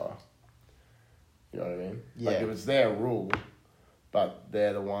much power. You know what I mean? Yeah. Like, it was their rule, but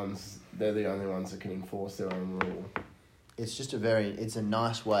they're the only ones that can enforce their own rule. It's just it's a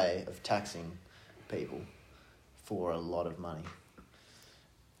nice way of taxing people for a lot of money.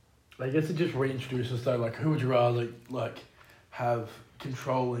 I guess it just reintroduces though, like, who would you rather like have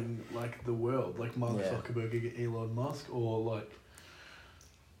controlling like the world, like Mark Zuckerberg, Elon Musk, or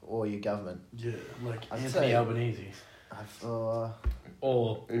your government? Yeah, like I'd Anthony say- Albanese, or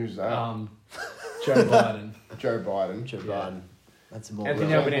Who's that? Joe Biden. Joe Biden. Joe Yeah. Biden. That's more. Anthony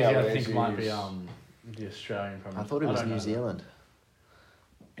Well, Albanese, I Albanese think, might be is- the Australian Prime I Minister. thought it was don't New know. Zealand.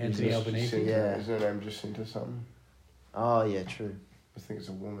 Anthony Jacinta- Albanese. Yeah. Isn't her name Jacinta something? Oh yeah, true. I think it's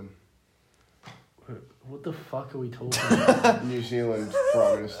a woman. What the fuck are we talking about? New Zealand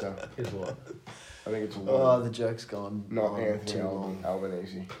Prime Minister. Is what? I think it's a woman. Oh, the joke's gone. Not on Anthony too long.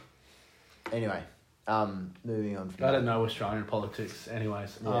 Albanese. Anyway, moving on from I don't know Australian politics,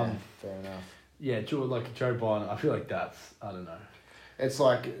 anyways. Yeah, fair enough. Yeah, Joe Biden. I feel like that's, I don't know. It's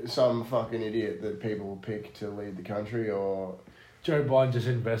like some fucking idiot that people pick to lead the country, or Joe Biden just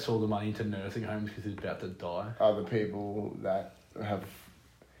invests all the money into nursing homes because he's about to die. other people that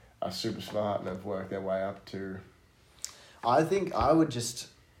are super smart and have worked their way up to. I think I would just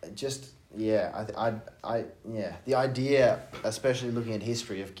yeah. The idea, especially looking at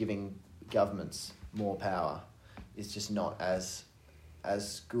history, of giving governments more power, is just not as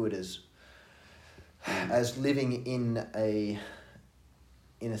good as living in a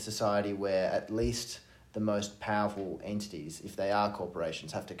society where at least the most powerful entities, if they are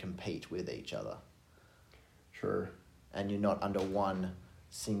corporations, have to compete with each other. Sure. And you're not under one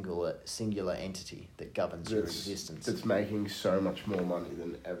singular entity that governs your existence. That's making so much more money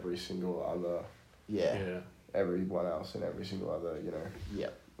than every single other, Yeah. everyone else and every single other, Yeah.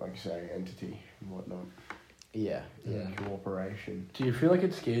 like you say, entity and whatnot. Yeah. Yeah. Corporation. Do you feel like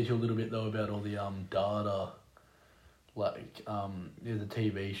it scares you a little bit though about all the data? Like there's a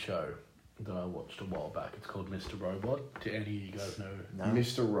TV show that I watched a while back. It's called Mr. Robot. Do any of you guys know? No.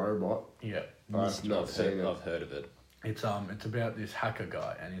 Mr. Robot. Yeah. I've not seen it. I've heard of it. It's about this hacker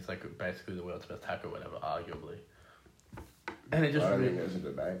guy, and he's like basically the world's best hacker, whatever, arguably. And it just I don't really think there's a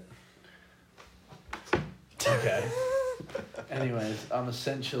debate. okay. Anyways,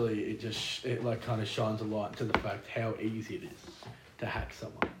 essentially it like kind of shines a light to the fact how easy it is to hack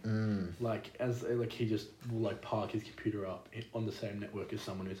someone. Like he just will like park his computer up on the same network as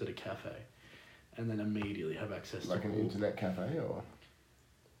someone who's at a cafe, and then immediately have access Like to an internet cafe or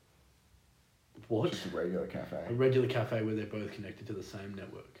what? just a regular cafe? A regular cafe where they're both connected to the same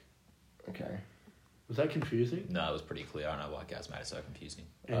network. Okay. Was that confusing? No, it was pretty clear. I don't know why Gaz made it so confusing.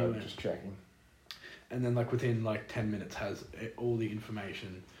 Anyway. Just checking. And then like within like 10 minutes has all the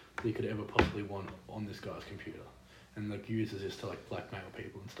information that you could ever possibly want on this guy's computer, and like uses this to like blackmail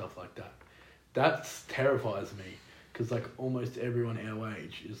people and stuff like that. That terrifies me, because like almost everyone our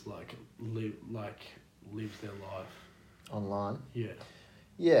age is lives their life Online. Yeah,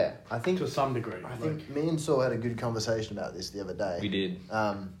 Yeah, I think to some degree. I think me and Saul had a good conversation about this the other day. We did.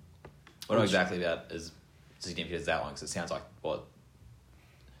 I don't know Which- exactly about as significant as that one, because it sounds like what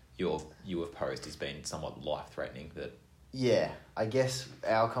you have posed has been somewhat life-threatening. But Yeah, I guess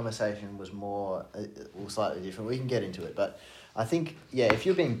our conversation was more, slightly different. We can get into it, but I think, if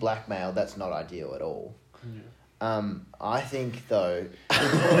you're being blackmailed, that's not ideal at all. Yeah. I think, though...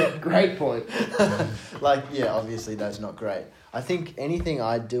 Great point. Obviously that's not great. I think anything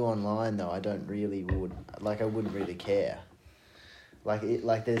I do online, though, I wouldn't really care.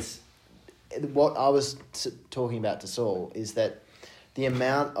 what I was talking about to Saul is that the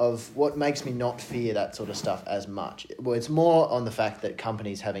amount of what makes me not fear that sort of stuff as much. Well, it's more on the fact that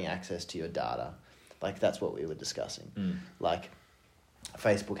companies having access to your data, like that's what we were discussing, like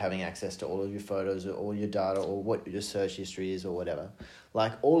Facebook having access to all of your photos or all your data or what your search history is or whatever.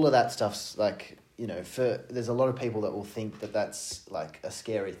 Like all of that stuff's like, you know, there's a lot of people that will think that that's like a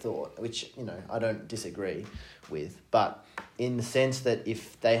scary thought, which, you know, I don't disagree with. But in the sense that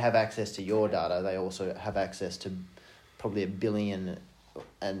if they have access to your data, they also have access to probably 1 billion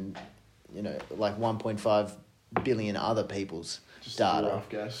and, you know, like 1.5 billion other people's Just data. a rough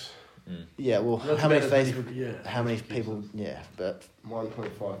guess. Yeah, well, That's how many about as Facebook? many- yeah. How many people? Yeah, but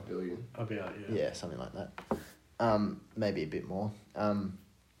 1.5 billion. About, yeah. yeah, something like that. Maybe a bit more.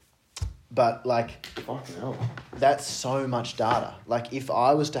 But like, Fucking hell. that's so much data. Like, if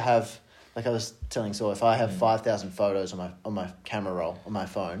I was to have, like I was telling Saul, if I have 5,000 photos on my camera roll on my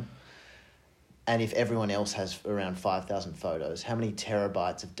phone, and if everyone else has around 5,000 photos, how many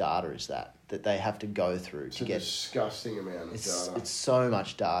terabytes of data is that they have to go through It's to a get? disgusting amount of data. It's so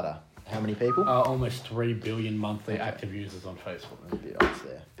much data. How many people? Almost 3 billion monthly active users on Facebook. A bit off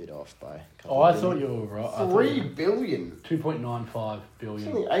there. Bit off by. a couple Oh, I of thought billion. you were right. I thought 3 you billion. 2.95 There's billion.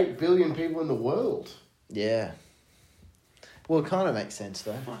 only 8 billion people in the world. Yeah. Well, it kind of makes sense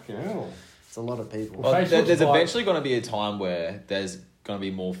though. Fucking hell. It's a lot of people. Well, Well, Facebook's there's like- eventually going to be a time where there's going to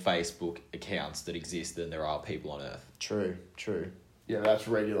be more Facebook accounts that exist than there are people on Earth. True. Yeah, that's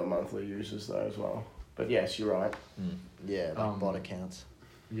regular monthly users though as well. But yes, you're right. Yeah, like bot accounts.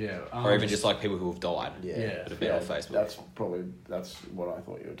 Yeah. Or even just like people who have died Yeah. Yeah. that have been on Facebook. That's what I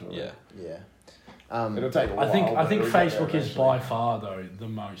thought you were talking Yeah. about. Yeah. It'll take a while. I think but it'll get there Facebook is eventually. by far though the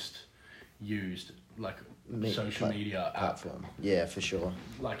most used like social media app. Platform. Yeah, for sure.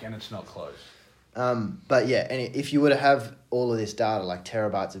 Like, and it's not close. But yeah, and if you were to have all of this data, like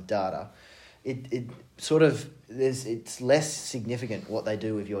terabytes of data, it sort of it's less significant what they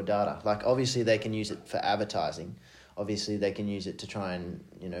do with your data. Like obviously they can use it for advertising. Obviously they can use it to try and,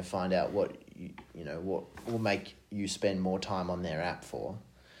 you know, find out what what will make you spend more time on their app for.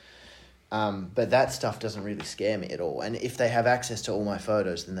 But that stuff doesn't really scare me at all. And if they have access to all my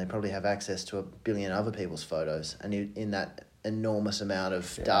photos, then they probably have access to 1 billion other people's photos. And in that enormous amount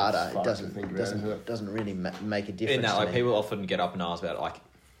of Yeah, data, it's it fucked to think about, isn't it? doesn't really make a difference. In that, to like me. people often get up and ask about like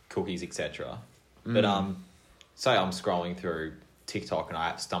cookies, etc. But say I'm scrolling through TikTok and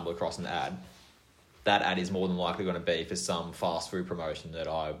I stumble across an ad. That ad is more than likely going to be for some fast food promotion that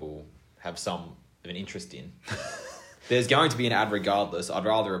I will have some of an interest in. There's going to be an ad regardless. I'd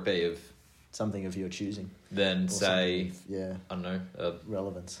rather it be of something of your choosing. than Or say something of, I don't know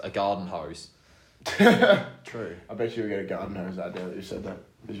relevance. a garden hose. True. I bet you would get a garden hose out there that you said that.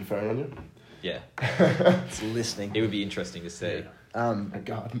 Is your phone on you? Yeah, It's listening. it would be interesting to see. A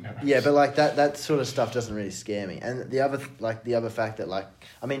garden hose. Yeah, but like that sort of stuff doesn't really scare me. And the other fact that like,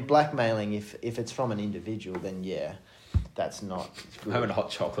 I mean, blackmailing, if it's from an individual, then yeah, that's not I'm good. having a hot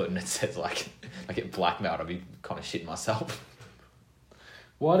chocolate and it says like I get blackmailed. I'd be kind of shitting myself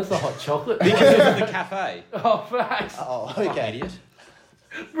Why does the hot chocolate? because it's at the cafe. Oh, facts. Oh, Fucking okay. idiot.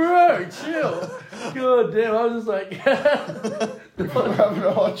 Bro, chill. God damn, I was just like... I'm having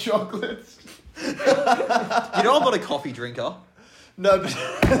a hot chocolate. You know I'm not a coffee drinker. No, but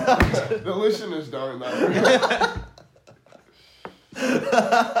The listeners don't though.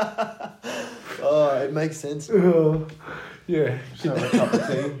 oh, it makes sense. yeah. Just have a cup of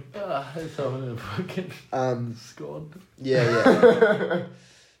tea. It's having a fucking squad. Yeah.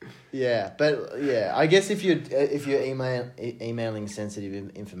 Yeah, but yeah, I guess if you're emailing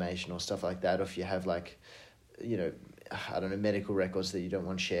sensitive information or stuff like that, or if you have like, you know, I don't know, medical records that you don't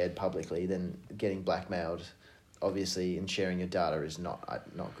want shared publicly, then getting blackmailed, obviously, and sharing your data is not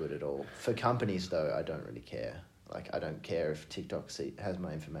good at all. For companies though, I don't really care. Like I don't care if TikTok has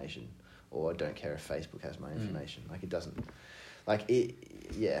my information, or I don't care if Facebook has my information. Like it doesn't, like it.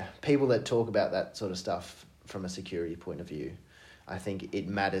 Yeah, people that talk about that sort of stuff from a security point of view, I think it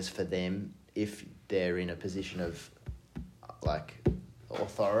matters for them if they're in a position of like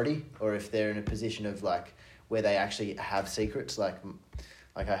authority, or if they're in a position of like where they actually have secrets. Like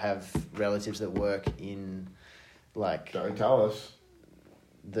I have relatives that work in like Don't tell us.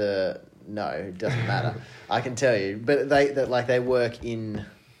 no, it doesn't matter. I can tell you, but they work for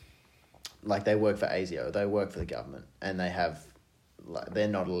ASIO. They work for the government, and they're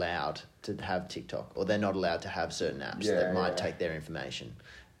not allowed to have TikTok, or they're not allowed to have certain apps that might take their information,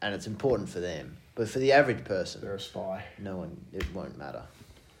 and it's important for them. But for the average person, They're a spy. it won't matter.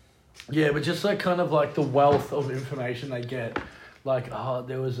 Yeah, but just like kind of like the wealth of information they get. Like,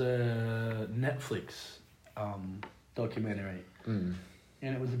 there was a Netflix documentary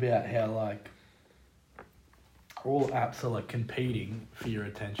and it was about how like all apps are like competing for your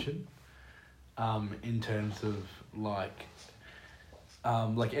attention, in terms of like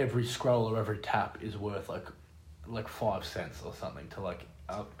every scroll or every tap is worth like 5 cents or something to like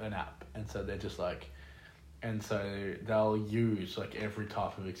an app, and so they're just like, and so they'll use like every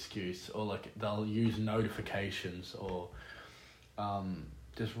type of excuse, or like they'll use notifications or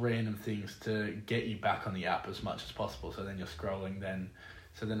just random things to get you back on the app as much as possible. So then you're scrolling,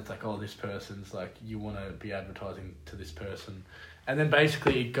 so then it's like, oh, this person's like, you want to be advertising to this person, and then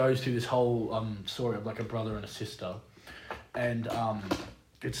basically it goes through this whole story of like a brother and a sister, and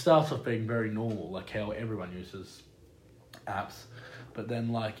it starts off being very normal, like how everyone uses apps, but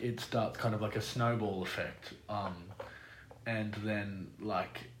then like it starts kind of like a snowball effect, and then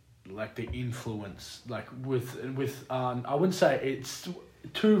like the influence, like with I wouldn't say it's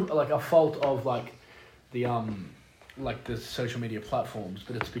too like a fault of like the social media platforms,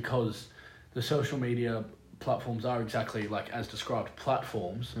 but it's because the social media platforms are exactly like as described,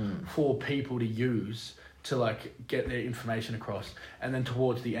 platforms for people to use to like get their information across, and then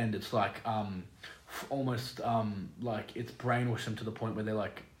towards the end it's like almost like it's brainwashed them to the point where they're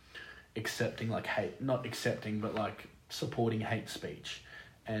like accepting like hate, not accepting but like supporting hate speech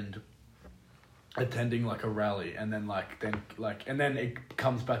and attending like a rally, and then and then it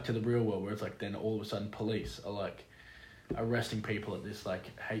comes back to the real world where it's like then all of a sudden police are like arresting people at this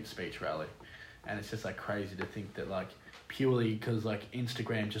like hate speech rally, and it's just like crazy to think that like purely because like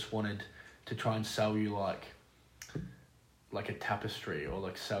Instagram just wanted to try and sell you like a tapestry, or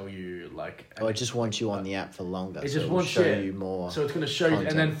like sell you like... Or it just wants you on the app for longer. It just wants to show you more. So it's going to show content. you,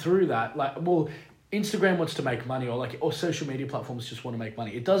 and then through that, like, well, Instagram wants to make money, or social media platforms just want to make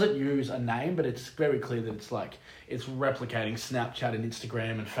money. It doesn't use a name, but it's very clear that it's like, it's replicating Snapchat and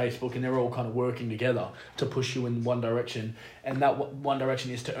Instagram and Facebook, and they're all kind of working together to push you in one direction, and that one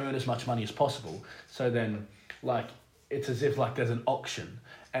direction is to earn as much money as possible. So then, like, it's as if like there's an auction,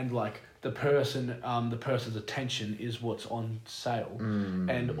 and like the person's attention is what's on sale,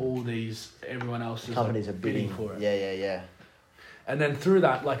 and everyone else is companies like are bidding for it. Yeah. And then through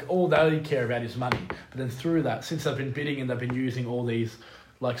that, like, all they care about is money. But then through that, since they've been bidding and they've been using all these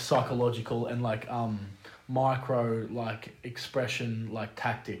like psychological and like micro like expression like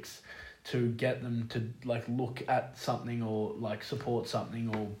tactics to get them to like look at something or like support something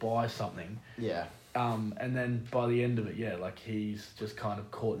or buy something. Yeah. And then by the end of it, like he's just kind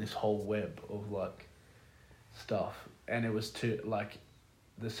of caught in this whole web of like stuff. And it was to like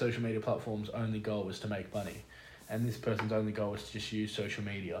the social media platform's only goal was to make money. And this person's only goal was to just use social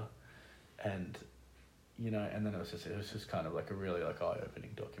media, and and then it was just kind of like a really like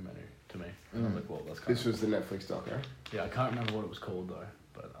eye-opening documentary to me. And I'm like, well, that's kind This was the Netflix doc, right? Yeah, I can't remember what it was called though,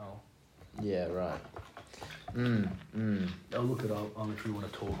 but Yeah, right. I'll look it up if we want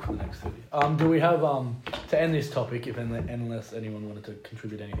to talk for the next 30. Do we have to end this topic? Unless anyone wanted to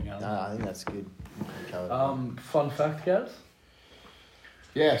contribute anything else. No, I think that's good. Fun fact, guys.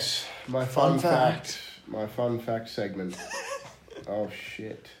 Yes, my fun fact. My fun fact segment. Oh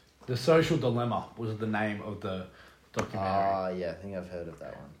shit. The Social Dilemma was the name of the documentary. Yeah, I think I've heard of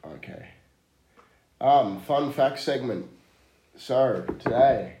that one. Okay. Fun fact segment. So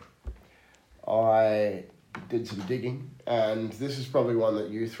today, I did some digging, and this is probably one that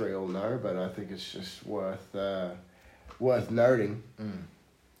you three all know, but I think it's just worth noting.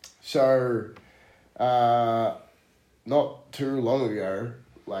 So, not too long ago,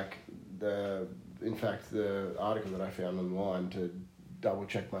 like in fact, the article that I found online to double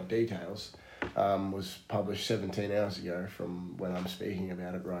check my details was published 17 hours ago from when I'm speaking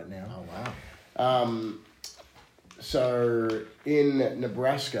about it right now. Oh, wow. So in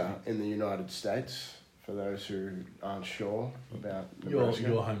Nebraska in the United States, for those who aren't sure about Nebraska.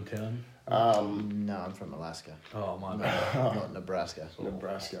 Your hometown? No, I'm from Alaska. Oh, my bad. Not Nebraska.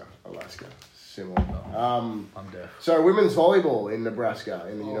 Nebraska, Alaska. Similar. I'm deaf. So women's volleyball in Nebraska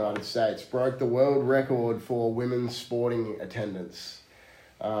in the United States broke the world record for women's sporting attendance.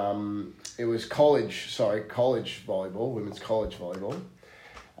 It was college volleyball, women's college volleyball.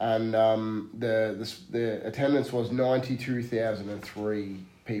 And the attendance was 92,003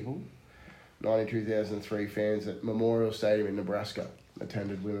 people. 92,003 fans at Memorial Stadium in Nebraska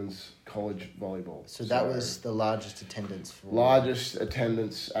attended women's college volleyball. So that was the largest attendance for... Largest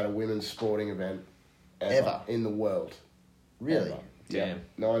attendance at a women's sporting event ever in the world. Really? Ever. Damn. Yeah,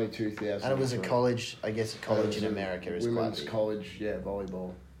 92,000. And it was a college, I guess a college in America is women's quite big. college,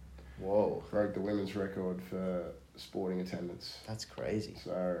 volleyball. Whoa. Broke the women's record for sporting attendance. That's crazy.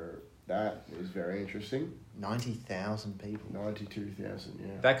 So that is very interesting. 90,000 people. 92,000,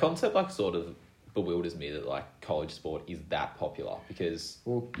 yeah. That concept like sort of bewilders me that like college sport is that popular because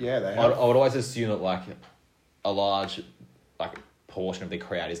Well, yeah, they I have. would always assume that like a large like portion of the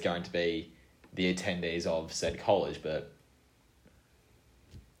crowd is going to be the attendees of said college, but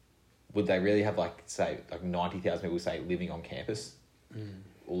would they really have like say like 90,000 people say living on campus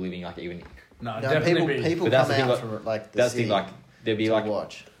or living like even? No, No, definitely people But that's come the thing, out like, from like the that's the city thing, like there'd be to like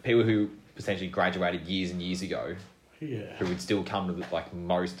watch. people who potentially graduated years and years ago Yeah. who would still come to like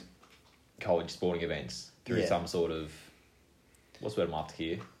most college sporting events through Yeah. some sort of what's the word I'm after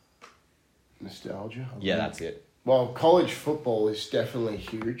here? Nostalgia. Yeah, that's it. Well, college football is definitely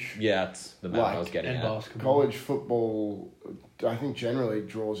huge. Yeah, that's the matter I was Like, getting And at. basketball. College football, I think, generally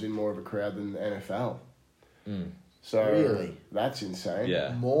draws in more of a crowd than the NFL. So Really? that's insane.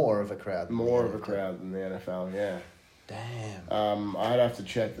 Yeah. More of a crowd. Than More the of a NFL. crowd than the NFL. Yeah. Damn. I'd have to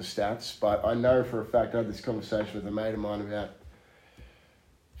check the stats, but I know for a fact I had this conversation with a mate of mine about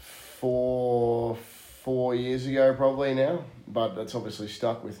four years ago, probably now. But that's obviously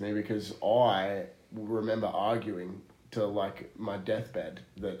stuck with me because I remember arguing to like my deathbed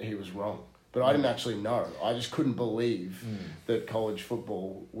that he was wrong. But I didn't actually know. I just couldn't believe that college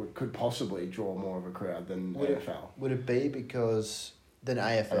football could possibly draw more of a crowd than NFL. Would it be because then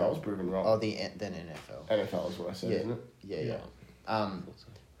AFL? And I was proven wrong. Oh, then NFL. NFL is what I said, Yeah. isn't it? Yeah.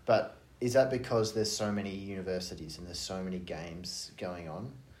 But is that because there's so many universities and there's so many games going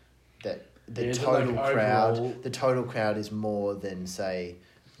on that the Yeah, is it total like crowd overall- the total crowd is more than say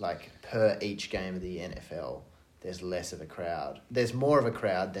like per each game of the NFL? There's less of a crowd. There's more of a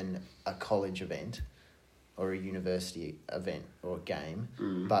crowd than a college event or a university event or game,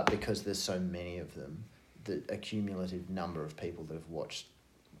 but because there's so many of them, the accumulative number of people that have watched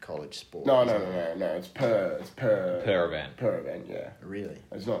college sport. No. is- It's per Per event. Per event, yeah. Really?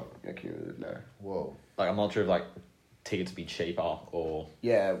 It's not accumulative, no. Whoa. Like I'm not sure if like tickets would be cheaper or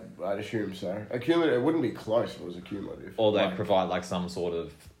Yeah, I'd assume so. Accumulative, it wouldn't be close if it was accumulative. they Like, provide like some sort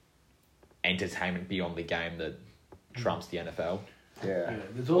of entertainment beyond the game that trumps the NFL. Yeah. Yeah.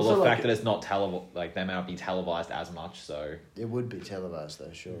 There's Or also the like fact that it's not like they may not be televised as much, so It would be televised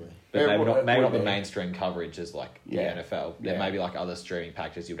though, surely. but It maybe would- not it the would be. mainstream coverage as like the Yeah. NFL. There Yeah. may be like other streaming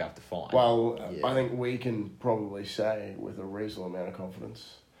packages you'd have to find. Well, Yeah. I think we can probably say with a reasonable amount of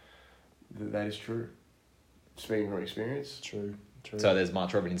confidence that that is true. Speaking from experience. True. So there's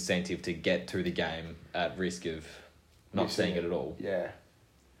much more of an incentive to get to the game at risk of not Missing seeing it at all. Yeah,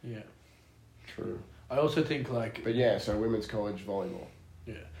 yeah. true. I also think like But yeah, so women's college volleyball.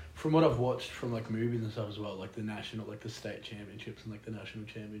 yeah, from what I've watched from like movies and stuff as well, like the national, like the state championships and like the national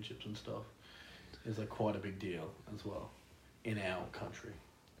championships and stuff, is like quite a big deal as well in our country.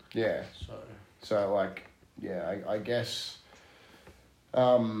 Yeah. So like, yeah, I guess,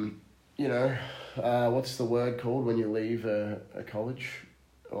 you know, what's the word called when you leave a college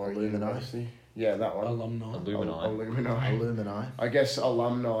or a Alumni? university? Yeah, that one. Alumni. Alumni. Alumni. I guess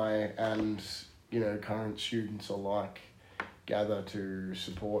alumni and, you know, current students alike gather to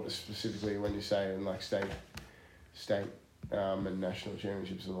support, specifically when you say in like state and national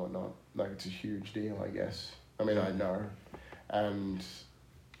championships and whatnot. Like it's a huge deal, I guess. I mean, I know. And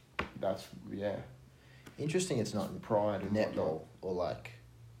that's, yeah, Interesting it's not pride and whatnot. netball or like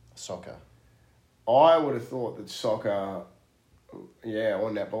soccer. I would have thought that soccer, yeah, or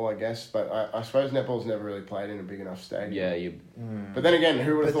netball, I guess, but I suppose netball's never really played in a big enough stadium. Yeah, you But then again,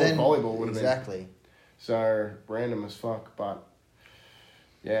 who would have But thought then- volleyball would have been? Exactly. So random as fuck, but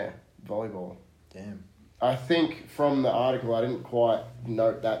yeah, volleyball. Damn. I think from the article, I didn't quite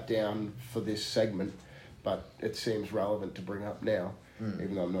note that down for this segment, but it seems relevant to bring up now,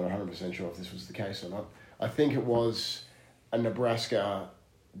 even though I'm not 100% sure if this was the case or not. I think it was a Nebraska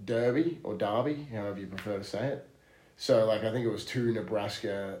derby, or derby, however you prefer to say it. So, like, I think it was two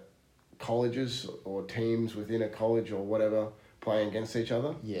Nebraska colleges or teams within a college or whatever playing against each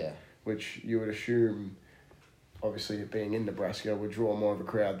other, Yeah. which you would assume, obviously, it being in Nebraska, would draw more of a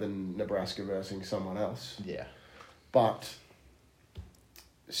crowd than Nebraska versus someone else. Yeah. But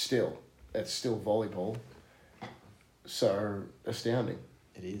still, it's still volleyball. So astounding.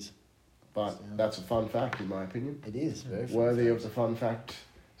 It is. But Astounding. that's a fun fact, in my opinion. It is very fun Worthy fact. of the fun fact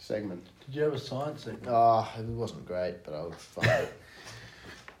segment. Did you have a science segment? Oh, it wasn't great, but I was fine.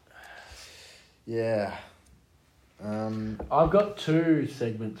 Yeah. I've got two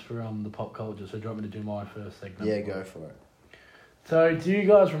segments for the pop culture, so do you want me to do my first segment? Yeah, go for it. So, do you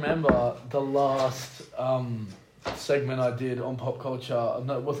guys remember the last segment I did on pop culture?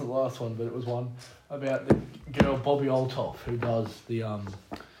 No, it wasn't the last one, but it was one about the girl Bobby Olthoff, who does the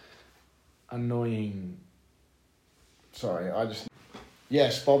annoying... Sorry, I just...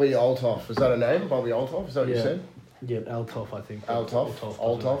 Yes, Bobby Olthoff. Is that a name? Bobby Olthoff? Is that what you Yeah. said? Yeah, Olthoff, I think. Olthoff.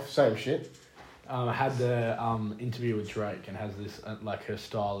 Olthoff. Same shit. had the interview with Drake and has this like her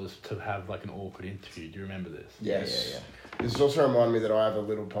style is to have like an awkward interview. Do you remember this? Yes. Yeah. This has also reminded me that I have a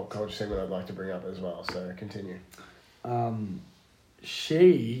little pop culture segment I'd like to bring up as well. So continue.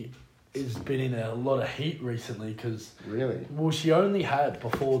 She has been in a lot of heat recently because really, well, she only had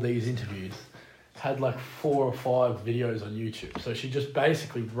before these interviews had like 4 or 5 videos on YouTube. So she just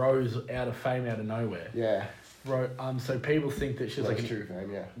basically rose out of fame out of nowhere. Yeah. So people think that she's Rose like to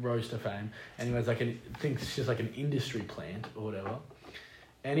fame, yeah. Rose to fame. Anyways, thinks she's like an industry plant or whatever.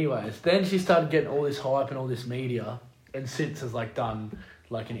 Anyways, then she started getting all this hype and all this media, and since has like done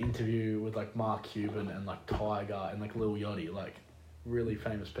like an interview with like Mark Cuban and like Tiger and like Lil Yachty, like really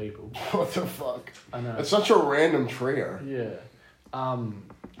famous people. What the fuck? I know. It's such a random trio. Yeah.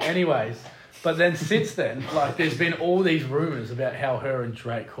 Anyways, but then since then, like there's been all these rumors about how her and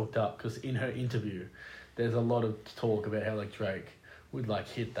Drake hooked up because in her interview, there's a lot of talk about how like Drake would like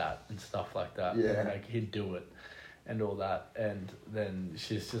hit that and stuff like that. Yeah. And, like he'd do it and all that. And then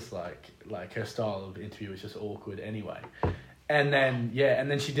she's just like her style of interview was just awkward anyway. And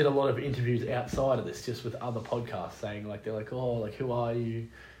then she did a lot of interviews outside of this, just with other podcasts saying like, they're like, oh, like who are you?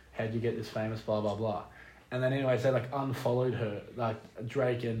 How'd you get this famous? Blah, blah, blah. And then anyways, they like unfollowed her, like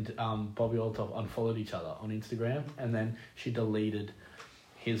Drake and Bobby Althoff unfollowed each other on Instagram. And then she deleted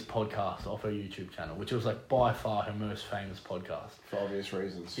his podcast off her YouTube channel, which was like by far her most famous podcast. For obvious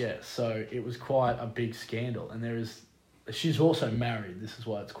reasons. Yeah, so it was quite a big scandal. And she's also married. This is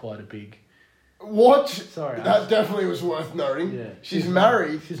why it's quite a big... What? Sorry. That definitely was worth noting. Yeah. She's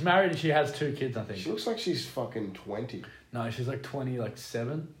married. She's married and she has 2 kids, I think. She looks like she's fucking 20. No, she's like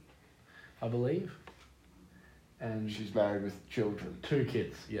 27, I believe. And she's married with children. 2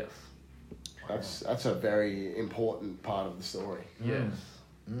 kids, yes. That's a very important part of the story. Yes.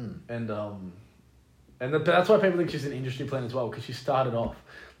 And that's why people think she's an industry plant as well, because she started off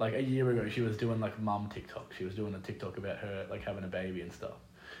like a year ago. She was doing like mum TikTok. She was doing a TikTok about her like having a baby and stuff,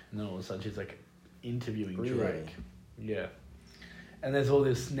 and then all of a sudden she's like interviewing Drake. Yeah, and there's all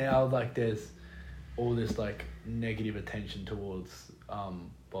this now. Like there's all this like negative attention towards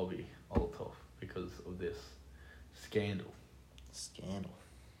Bobby Althoff because of this scandal.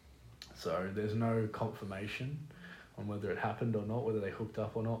 So there's no confirmation on whether it happened or not, whether they hooked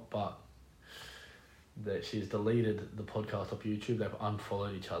up or not, but that she's deleted the podcast off YouTube. They've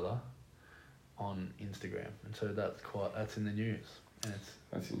unfollowed each other on Instagram, and so that's in the news, and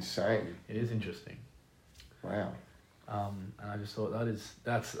that's insane. It is interesting. Wow. And I just thought that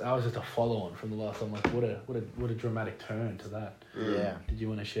was just a follow on from the last time. Like what a dramatic turn to that. Yeah. Did you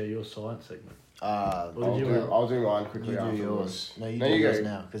want to share your science segment? I'll do mine quickly afterwards. Yours. No, you do yours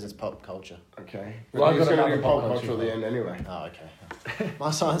now because it's pop culture. Okay. Well, I've he's got going to another do pop culture at the end anyway. Oh, okay. My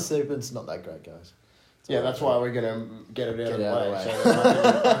science segment's not that great, guys. Yeah, that's why we're going to get it out of the way so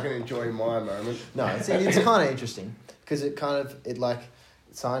that I can enjoy my moment. No, it's kind of interesting because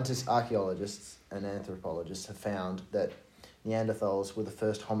scientists, archaeologists and anthropologists have found that Neanderthals were the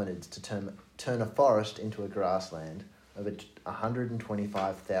first hominids to turn a forest into a grassland over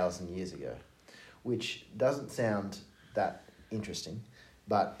 125,000 years ago, which doesn't sound that interesting,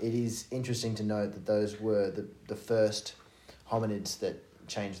 but it is interesting to note that those were the first hominids that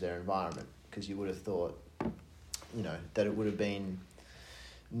changed their environment, because you would have thought, that it would have been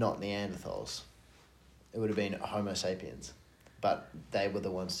not Neanderthals. It would have been Homo sapiens, but they were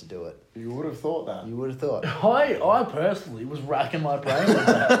the ones to do it. You would have thought that. You would have thought. I personally was racking my brain with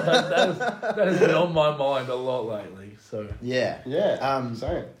that. That has been on my mind a lot lately. So yeah.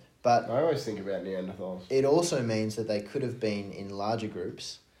 Same. But I always think about Neanderthals. It also means that they could have been in larger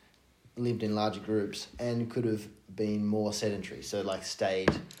groups, lived in larger groups, and could have been more sedentary. So like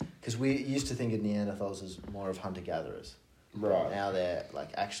stayed, because we used to think of Neanderthals as more of hunter-gatherers. Right. Now they're like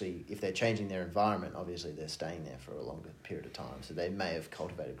actually, if they're changing their environment, obviously they're staying there for a longer period of time. So they may have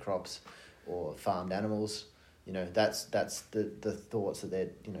cultivated crops or farmed animals. That's the thoughts that they're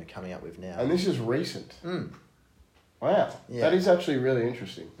coming up with now. And this is recent. Wow. Yeah. That is actually really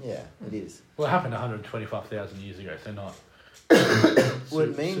interesting. Yeah, it is. Well, it happened 125,000 years ago, so not... Well,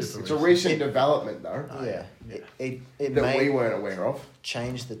 it means... It's a recent development, though. Yeah. It that may we weren't aware of.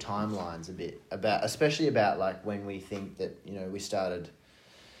 Change the timelines a bit, especially about like when we think that, we started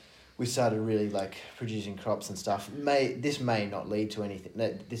really like producing crops and stuff. This may not lead to anything.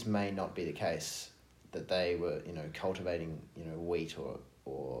 This may not be the case that they were, cultivating, wheat or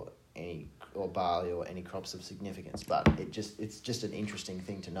barley or any crops of significance, but it's just an interesting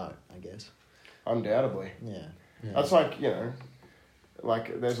thing to know, I guess. Undoubtedly. Yeah. That's like,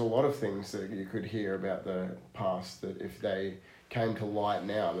 there's a lot of things that you could hear about the past that if they came to light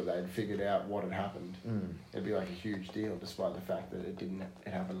now, that they'd figured out what had happened, it'd be like a huge deal, despite the fact that it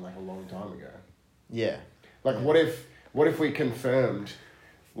happened like a long time ago. Yeah. Like, what if we confirmed,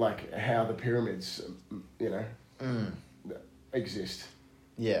 like, how the pyramids, exist?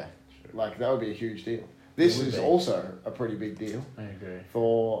 Yeah. Like, that would be a huge deal. This It would is be. also a pretty big deal I agree.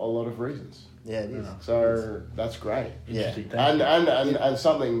 for a lot of reasons. Yeah, it is. Yeah. So that's great. Yeah. Interesting. Thank you. And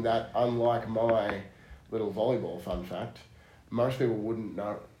something that, unlike my little volleyball fun fact, most people wouldn't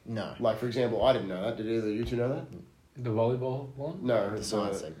know. No. Like, for example, I didn't know that. Did either of you two know that? The volleyball one? No. The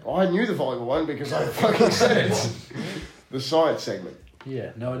science segment. I knew the volleyball one because I fucking said it. The science segment.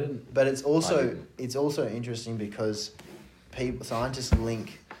 Yeah, no, I didn't. But it's also interesting because scientists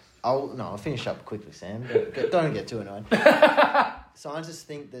link. I'll finish up quickly, Sam. Don't get too annoyed. Scientists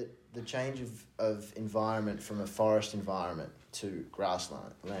think that the change of environment from a forest environment to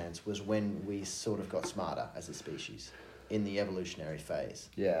grasslands was when we sort of got smarter as a species in the evolutionary phase.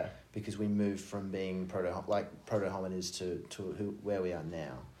 Yeah. Because we moved from being proto-hominids to where we are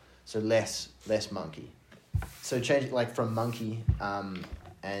now. So less monkey. So change like from monkey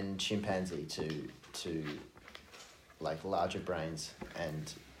and chimpanzee to like larger brains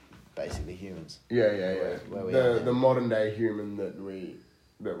and basically humans. Yeah. Where we are now. The modern day human that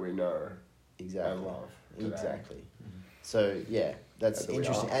we know Exactly. and love today. Exactly. Mm-hmm. So yeah, that's That we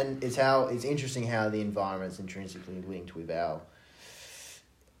interesting, are. and it's interesting how the environment's intrinsically linked with our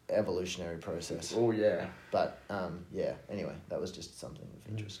evolutionary process. Oh yeah. But yeah. Anyway, that was just something of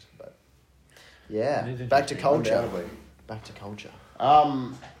interest. But yeah, It is back to interesting. culture. Undoubtedly. Back to culture.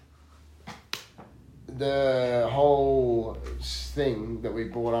 The whole thing that we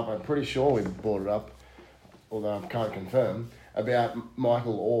brought up, I'm pretty sure we brought it up, although I can't confirm, about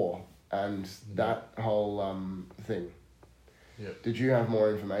Michael Orr and that whole thing. Yeah. Did you have more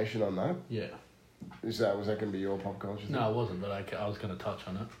information on that? Yeah. Was that going to be your pop culture thing? No, it wasn't, but I was going to touch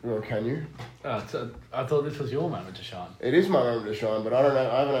on it. Or can you? I thought this was your moment to shine. It is my moment to shine, but I don't know.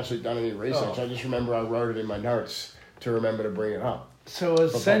 I haven't actually done any research. Oh. I just remember I wrote it in my notes to remember to bring it up. So pop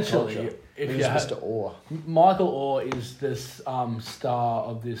essentially, culture. if Who's you Mr. Orr? Michael Orr is this star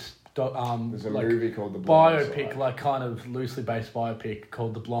of this There's a like movie called The Blind biopic, Side. like kind of loosely based biopic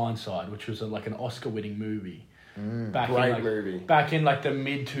called The Blind Side, which was like an Oscar-winning movie. Great movie. Back in like the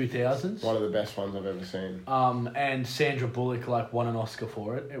mid 2000s. One of the best ones I've ever seen. And Sandra Bullock like won an Oscar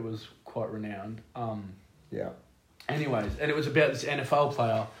for it. It was quite renowned. Yeah. Anyways, and it was about this NFL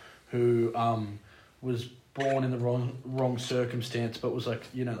player who was born in the wrong circumstance, but was like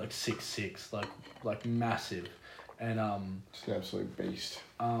 6'6", like massive, and Just an absolute beast.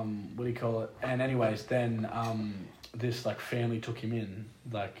 what do you call it? And anyways, then this like family took him in,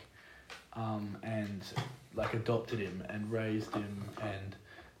 and like adopted him and raised him, and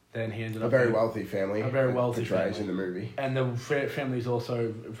then he ended A up very being- wealthy family. A very wealthy portrays family. in the movie. And the family's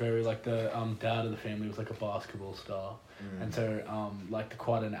also very like the dad of the family was like a basketball star, and so like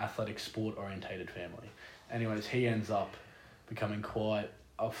quite an athletic sport orientated family. Anyways, he ends up becoming quite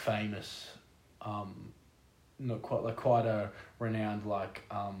a famous, quite a renowned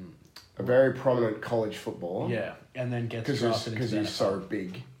A very prominent college footballer. yeah, and then gets Because drafted into the he's NFL. so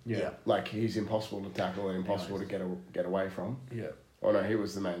big. Yeah. Like, he's impossible to tackle and impossible to get away from. Yeah. Oh, no, he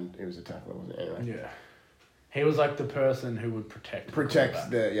was the man. He was a tackler, wasn't he? Anyway. Yeah. He was like the person who would protect the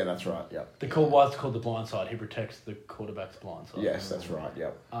quarterback. Yeah, that's right, yep. What's called the blind side. He protects the quarterback's blind side. Yes, that's right,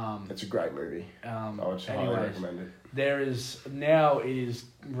 yep. It's a great movie. I would highly recommend it. There is now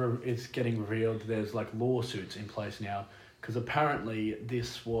it's getting revealed. There's like lawsuits in place now because apparently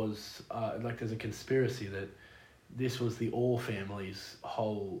this was there's a conspiracy that this was the Orr family's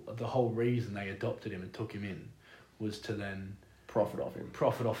the whole reason they adopted him and took him in was to then Profit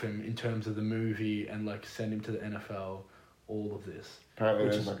off him. in terms of the movie and like send him to the NFL. All of this. Apparently,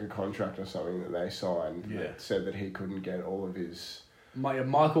 Which there's is- like a contract or something that they signed Yeah. that said that he couldn't get all of his.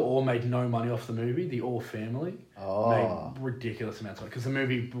 Michael Orr made no money off the movie. The Orr family Oh. made ridiculous amounts of money because the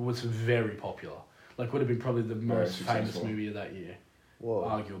movie was very popular. Like, would have been probably the Very most famous successful. movie of that year, Whoa.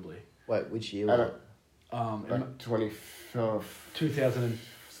 arguably. Wait, which year I was don't- it? Like 2014.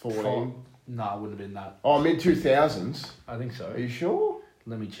 2004. No, it wouldn't have been that. Oh, mid 2000s. I think so. Are you sure?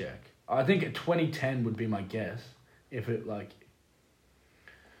 Let me check. I think 2010 would be my guess. If it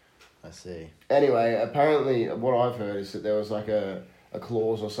I see. Anyway, apparently, what I've heard is that there was like a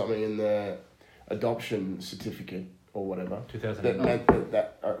clause or something in the adoption certificate or whatever that 2009. meant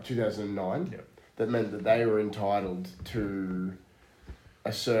that 2009. Yep. That meant that they were entitled to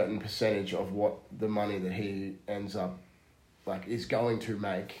a certain percentage of what the money that he ends up is going to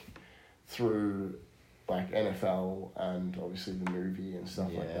make through NFL and obviously the movie and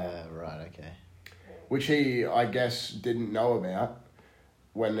stuff like that. Yeah, right, okay. Which he, I guess, didn't know about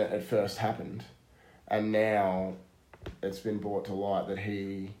when it first happened. And now it's been brought to light that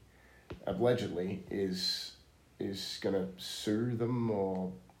he allegedly is gonna sue them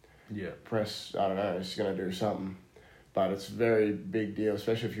or press. I don't know. It's gonna do something, but it's a very big deal,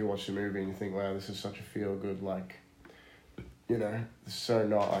 especially if you watch the movie and you think, wow, this is such a feel good so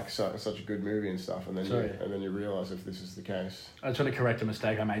not like such a good movie and stuff, and then you realize if this is the case. I just want to correct a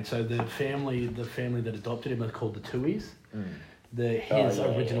mistake I made. So the family that adopted him are called the Tuohys. His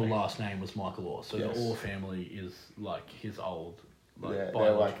original last name was Michael Orr, so the Orr family is like his old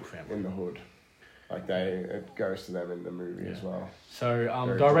biological family in the hood. Like it goes to them in the movie as well. So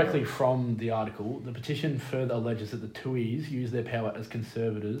directly from the article, the petition further alleges that the Tuohys used their power as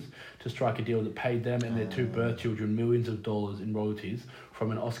conservators to strike a deal that paid them and their two birth children millions of dollars in royalties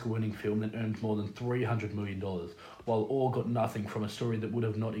from an Oscar-winning film that earned more than $300 million, while Orr got nothing from a story that would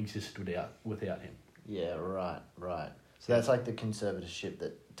have not existed without him. Yeah, right. So that's like the conservatorship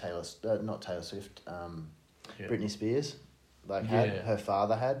that not Taylor Swift, Britney Spears. Her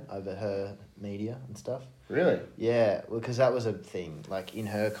father had over her media and stuff. Really? Yeah, well, because that was a thing. Like, in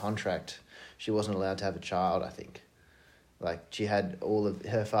her contract, she wasn't allowed to have a child, I think. Like, she had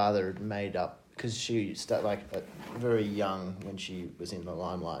her father had made up, because she started, very young when she was in the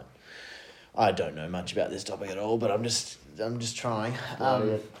limelight. I don't know much about this topic at all, but I'm just trying.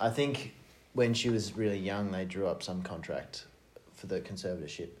 I think when she was really young, they drew up some contract for the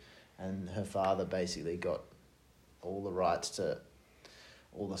conservatorship, and her father basically got all the rights to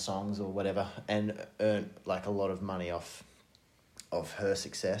all the songs or whatever, and earned a lot of money off her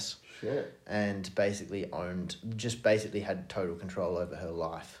success. Shit. And basically had total control over her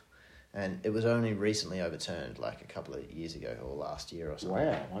life. And it was only recently overturned, a couple of years ago or last year or something.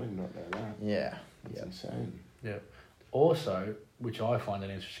 Wow, I did not know that. Yeah. That's insane. Yeah. Also, which I find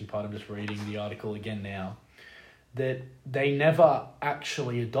an interesting part, I'm just reading the article again now, that they never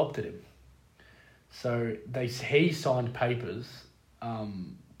actually adopted him. So he signed papers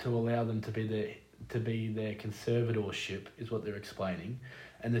to allow them to be their conservatorship, is what they're explaining,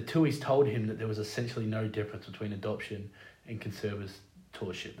 and the Tuohys told him that there was essentially no difference between adoption and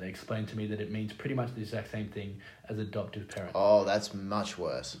conservatorship. They explained to me that it means pretty much the exact same thing as adoptive parent. Oh, that's much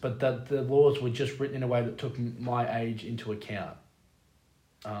worse. But that the laws were just written in a way that took my age into account.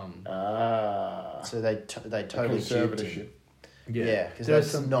 So they totally duped him. Yeah, because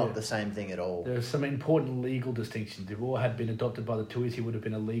that's not the same thing at all. There are some important legal distinctions. If Orr had been adopted by the Tuohys, he would have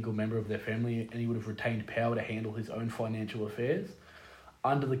been a legal member of their family and he would have retained power to handle his own financial affairs.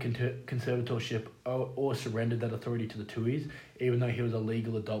 Under the conservatorship, Orr surrendered that authority to the Tuohys, even though he was a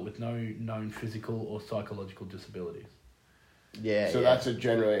legal adult with no known physical or psychological disabilities. Yeah. So that's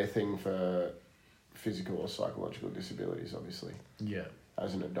generally a thing for physical or psychological disabilities, obviously. Yeah.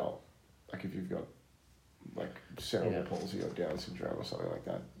 As an adult. Like if you've got cerebral palsy or Down syndrome or something like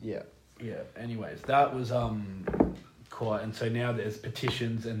that. Yeah. Yeah. Anyways, that was quite, and so now there's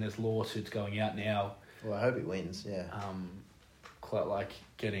petitions and there's lawsuits going out now. Well, I hope he wins. Yeah.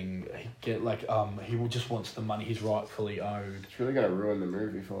 He just wants the money he's rightfully owed. It's really going to ruin the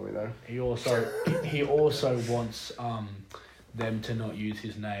movie for me though. He also wants them to not use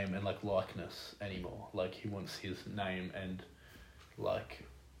his name and likeness anymore. He wants his name and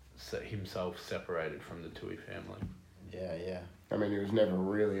himself separated from the Tuohy family. Yeah. I mean, he was never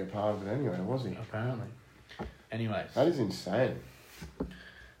really a part of it anyway, was he? Apparently. Anyways. That is insane.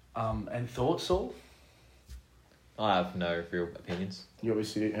 And thoughts, Saul? I have no real opinions. You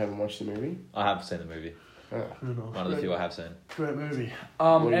obviously haven't watched the movie? I have seen the movie. Oh. One of the few I have seen. Great movie.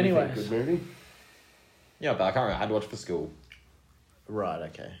 Anyways. Good movie? Yeah, but I can't remember. I had to watch it for school. Right,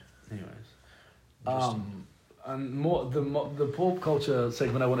 okay. Anyways. And more the pop culture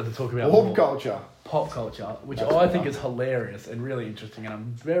segment I wanted to talk about. Pop culture, which I think is hilarious and really interesting, and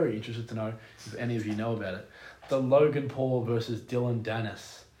I'm very interested to know if any of you know about it. The Logan Paul versus Dylan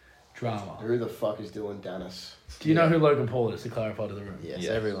Dennis drama. Who the fuck is Dylan Dennis? Do you know who Logan Paul is, to clarify to the room? Yes,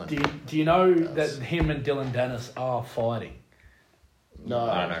 everyone. Do you know that him and Dylan Dennis are fighting? No.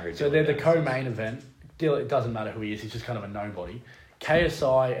 I don't know who Dylan So they're the Dennis co-main event. It doesn't matter who he is, he's just kind of a nobody.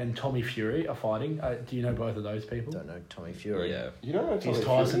 KSI and Tommy Fury are fighting. Do you know both of those people? Don't know Tommy Fury. Yeah. You don't know Tommy He's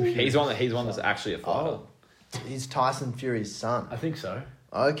Tyson Fury. He's one that's actually a fighter. Oh. He's Tyson Fury's son. I think so.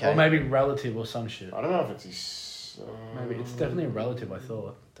 Okay. Or maybe relative or some shit. I don't know if it's his son. Maybe it's definitely a relative, I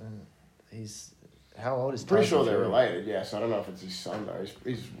thought. How old is Tyson Pretty sure Fury? they're related, yeah, so I don't know if it's his son though.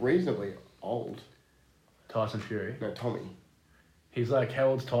 He's reasonably old. Tyson Fury. No, Tommy. He's how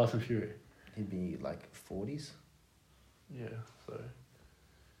old's Tyson Fury? He'd be 40s. Yeah, so...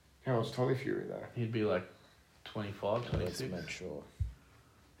 How old's Tommy Fury though? He'd be 25, 26. Let's make sure.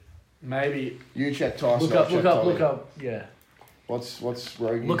 Maybe... You check Tyson. Look up, yeah. What's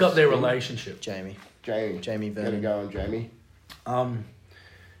Rogi's... Look up their relationship. Jamie Jamie Vernon. Get it going, Jamie.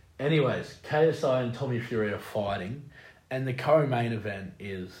 Anyways, KSI and Tommy Fury are fighting, and the co-main event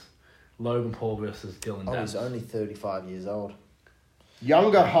is Logan Paul versus Dylan Oh, Dennis. he's only 35 years old.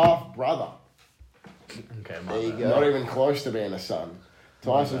 Younger half brother. Okay, There you bad. go. Not even close to being a son.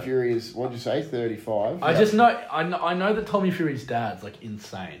 Tyson Fury is, what'd you say, 35? I just know I know that Tommy Fury's dad's like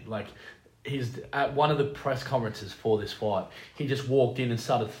insane. Like he's at one of the press conferences for this fight. He just walked in and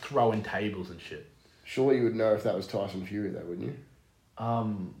started throwing tables and shit. Surely you would know if that was Tyson Fury, though, wouldn't you?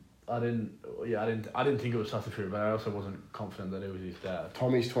 I didn't think it was Tyson Fury, but I also wasn't confident that it was his dad.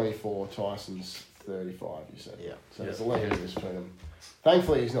 Tommy's 24, Tyson's 35, you said. Yeah. So there's 11 years between them.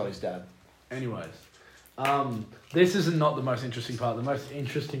 Thankfully, he's not his dad. Anyways, this is not the most interesting part. The most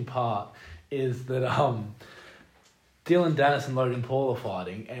interesting part is that Dylan Dennis and Logan Paul are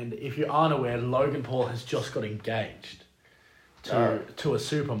fighting, and if you aren't aware, Logan Paul has just got engaged to a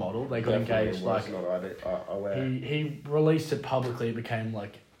supermodel. They got engaged like aware. he released it publicly. It became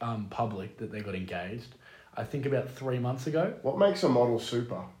like public that they got engaged. I think about 3 months ago. What makes a model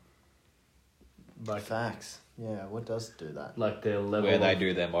super? Like Facts. Yeah, what does do that? like their level. Where they of,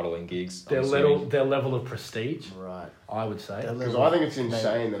 do their modelling gigs. their I'm level assuming. their level of prestige. Right. I would say. Their Because level I think it's of-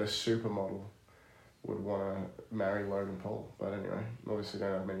 insane that a supermodel would want to marry Logan Paul. But anyway, obviously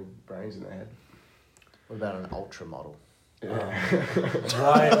don't have many brains in their head. What about an ultra model? Yeah.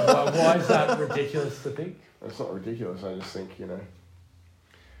 Why is that ridiculous to think? It's not ridiculous. I just think,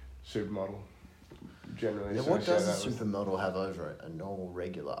 supermodel. Generally, Yeah, what does a associate supermodel have over a normal,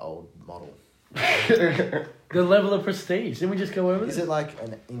 regular old model? The level of prestige. Didn't we just go over Is this? it like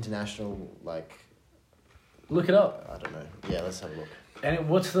an international, Look it up. I don't know. Yeah, let's have a look. And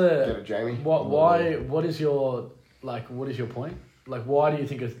what's that with? Get the it, Jamie. what is your point? Like, why do you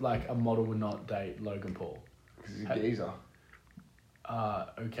think a model would not date Logan Paul? Because he's a geezer.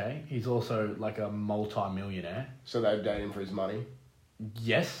 Okay. He's also like a multi-millionaire. So they'd date him for his money.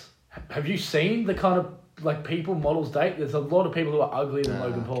 Yes. Have you seen the kind of like people models date? There's a lot of people who are uglier than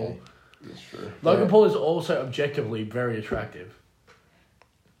Logan Paul. Okay. That's true. Logan Paul is also objectively very attractive.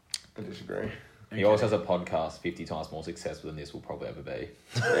 I disagree. He also has a podcast 50 times more successful than this will probably ever be.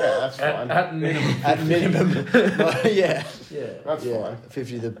 Yeah, that's fine. At minimum. At minimum. Yeah. Yeah. That's Yeah. fine.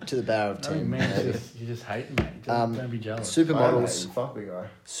 50 to the power of No, 10. man, maybe. you just hate me. Don't be jealous. Supermodels. Fuck the guy.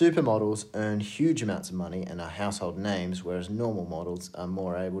 Supermodels earn huge amounts of money and are household names, whereas normal models are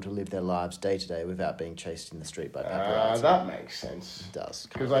more able to live their lives day to day without being chased in the street by paparazzi. That makes sense. It does.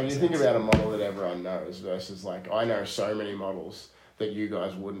 Because like you think about a model that everyone knows versus like I know so many models that you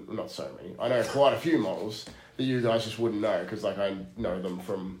guys wouldn't. Not so many. I know quite a few models that you guys just wouldn't know because like I know them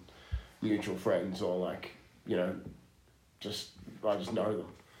from mutual friends or like I just know them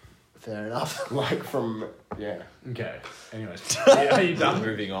Fair enough. like from Okay. Anyways, are you done?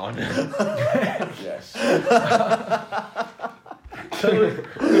 Moving on. yes.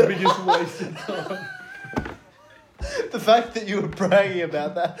 The biggest waste of time. The fact that you were bragging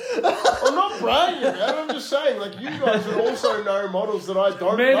about that. I'm not bragging about it. I'm just saying like you guys would also know models that I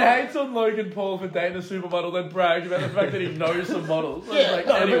don't Man know. hates on Logan Paul for dating a supermodel, then brags about the fact that he knows some models. I was Yeah, like,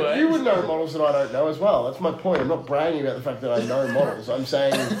 no, but anyways. you would know models that I don't know as well. That's my point. I'm not bragging about the fact that I know models. I'm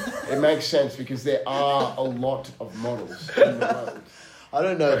saying it makes sense because there are a lot of models in the world. I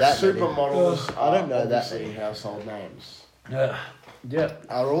don't know that many. Supermodels I don't know are that obviously many. household names. Yeah.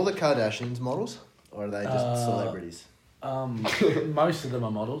 Are all the Kardashians models? Or are they just celebrities? Most of them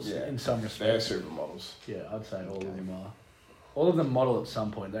are models Yeah. in some They're respects. supermodels. Yeah, I'd say all of them are. All of them model at some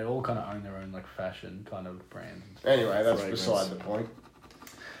point. They all kind of own their own like fashion kind of brands. And stuff. Anyway, that's Fragrance. beside the point.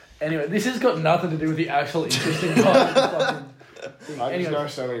 Anyway, this has got nothing to do with the actual interesting part of the fucking thing. I just Anyway, know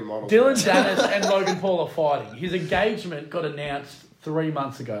so many models. Dylan Dennis and Logan Paul are fighting. His engagement got announced 3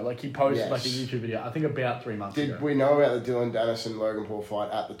 months ago. Like he posted like a Yes. YouTube video. I think about 3 months ago. Did we know about the Dylan Dennis and Logan Paul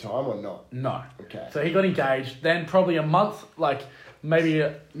fight at the time or not? No. Okay. So he got engaged. Then probably a month, like maybe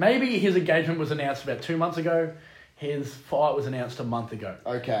his engagement was announced about 2 months ago. His fight was announced a month ago.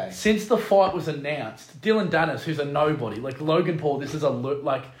 Okay. Since the fight was announced, Dylan Dennis, who's a nobody, like Logan Paul, this is a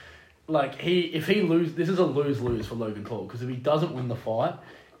if he lose, this is a lose for Logan Paul because if he doesn't win the fight,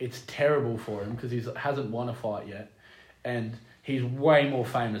 it's terrible for him because he hasn't won a fight yet, and he's way more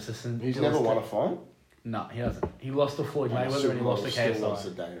famous. He's never won a fight? No, he hasn't. He lost to Floyd Mayweather and he lost to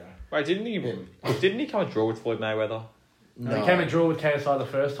KSI. Wait, didn't he come a draw with Floyd Mayweather? No, he came and draw with KSI the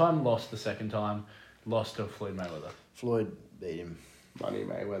first time, lost the second time, lost to Floyd Mayweather. Floyd beat him. Money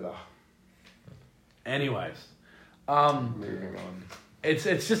Mayweather. Anyways, Moving on. it's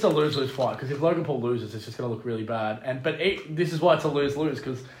just a lose-lose fight because if Logan Paul loses, it's just going to look really bad. This is why it's a lose-lose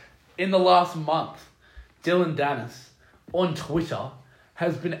because in the last month, Dylan Dennis on Twitter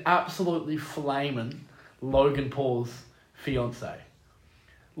has been absolutely flaming Logan Paul's fiance.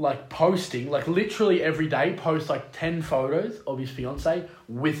 like posting, like literally every day, posts like 10 photos of his fiance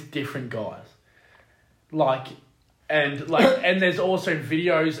with different guys. And there's also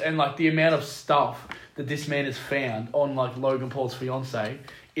videos and like the amount of stuff that this man has found on like Logan Paul's fiance,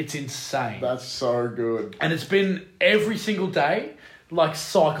 it's insane. That's so good. And it's been every single day, like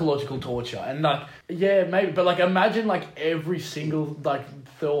psychological torture. And like, yeah, maybe, but like imagine like every single like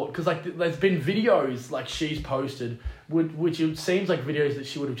thought, because like there's been videos like she's posted, which it seems like videos that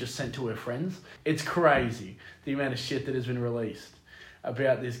she would have just sent to her friends. It's crazy the amount of shit that has been released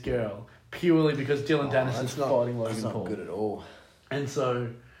about this girl purely because Dylan Dennis is fighting Logan Paul. That's not good at all. And so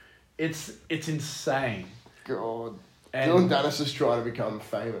it's insane. God. And Dylan Dennis is trying to become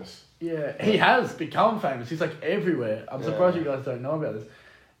famous. yeah, he has become famous. He's like everywhere. I'm surprised you guys don't know about this.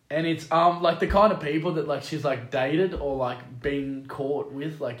 And it's like the kind of people that like she's like dated or like been caught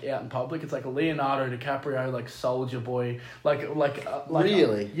with like out in public. It's like Leonardo DiCaprio, like Soulja Boy, like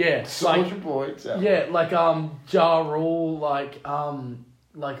really? Yeah, Soulja Boy. Yeah, like Ja Rule, like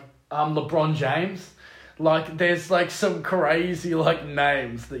LeBron James. Like there's like some crazy like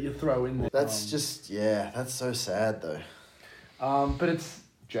names that you throw in there. That's that's so sad though. But it's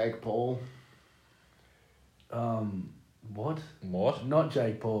Jake Paul. what? What? Not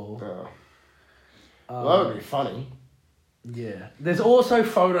Jake Paul. Oh. Well, that would be funny. Yeah. There's also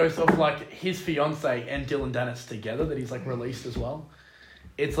photos of like his fiance and Dylan Dennis together that he's like released as well.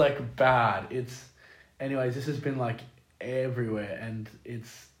 It's like bad. Anyways, this has been like everywhere and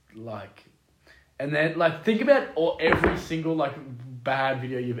it's like, and then like think about every single like bad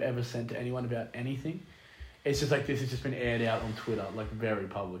video you've ever sent to anyone about anything. It's just like this has just been aired out on Twitter like very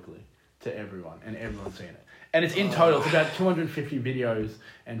publicly to everyone and everyone's seen it. And it's in total, it's about 250 videos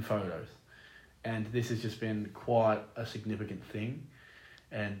and photos. And this has just been quite a significant thing.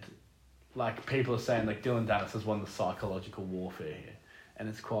 And like people are saying like Dylan Dennis has won the psychological warfare here. And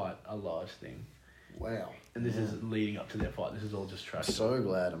it's quite a large thing. Wow. And this is leading up to their fight. This is all just trash. So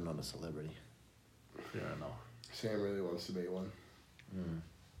glad I'm not a celebrity. Fair enough. Sam really wants to be one.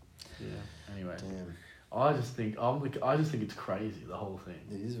 Yeah. Anyway. Damn. I just think it's crazy, the whole thing.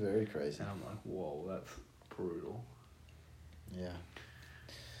 It is very crazy. And I'm like, whoa, that's brutal. Yeah.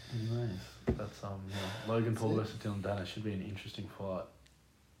 Anyways, that's Logan Paul versus Dylan Dennis should be an interesting fight.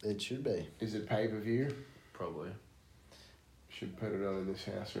 It should be. Is it pay-per-view? Probably. Should put it on in this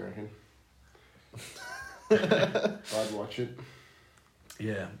house, I reckon. I'd watch it.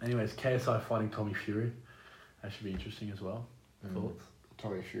 Yeah. Anyways, KSI fighting Tommy Fury. That should be interesting as well. Thoughts?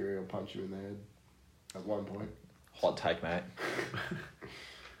 Tommy Fury will punch him in the head at one point. Hot take, mate.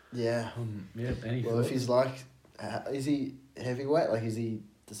 Yeah. Yeah. Any Well, thoughts? if he's like, is he heavyweight? Like, is he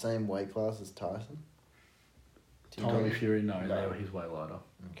the same weight class as Tyson? Tommy Fury, no, No. he's way lighter.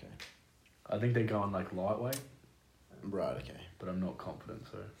 Okay. I think they're going like lightweight, Right. Okay. but I'm not confident.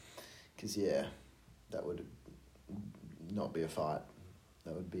 So Because that would not be a fight.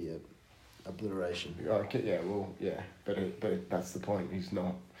 That would be a obliteration. Okay, yeah, well, yeah, but that's the point. He's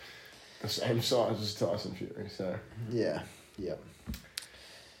not the same size as Tyson Fury, so Yeah. Yep.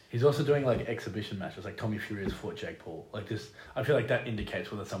 he's also doing like exhibition matches. Like Tommy Fury has fought Jake Paul. Like this, I feel like that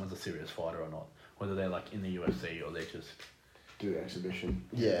indicates whether someone's a serious fighter or not. Whether they're like in the UFC or they're just do exhibition.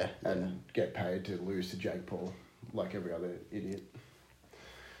 Yeah. And get paid to lose to Jake Paul like every other idiot.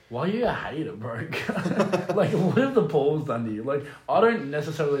 Why are you a hater, bro? Like, what have the Pauls done to you? Like, I don't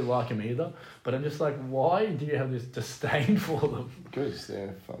necessarily like him either, but I'm just like, why do you have this disdain for them? Because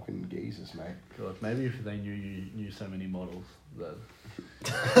they're fucking geezers, mate. God, maybe if they knew you knew so many models, that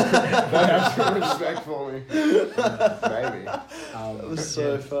They have some respect for me. Maybe. That was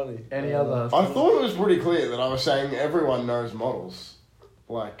so funny. Any other? I thought it was pretty clear that I was saying everyone knows models.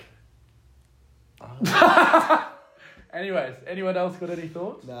 Like... Anyways, anyone else got any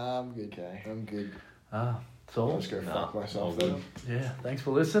thoughts? Nah, I'm good. Okay. I'm good. That's I'll all. just go fuck myself all then. Yeah, thanks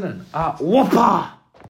for listening. Whopper!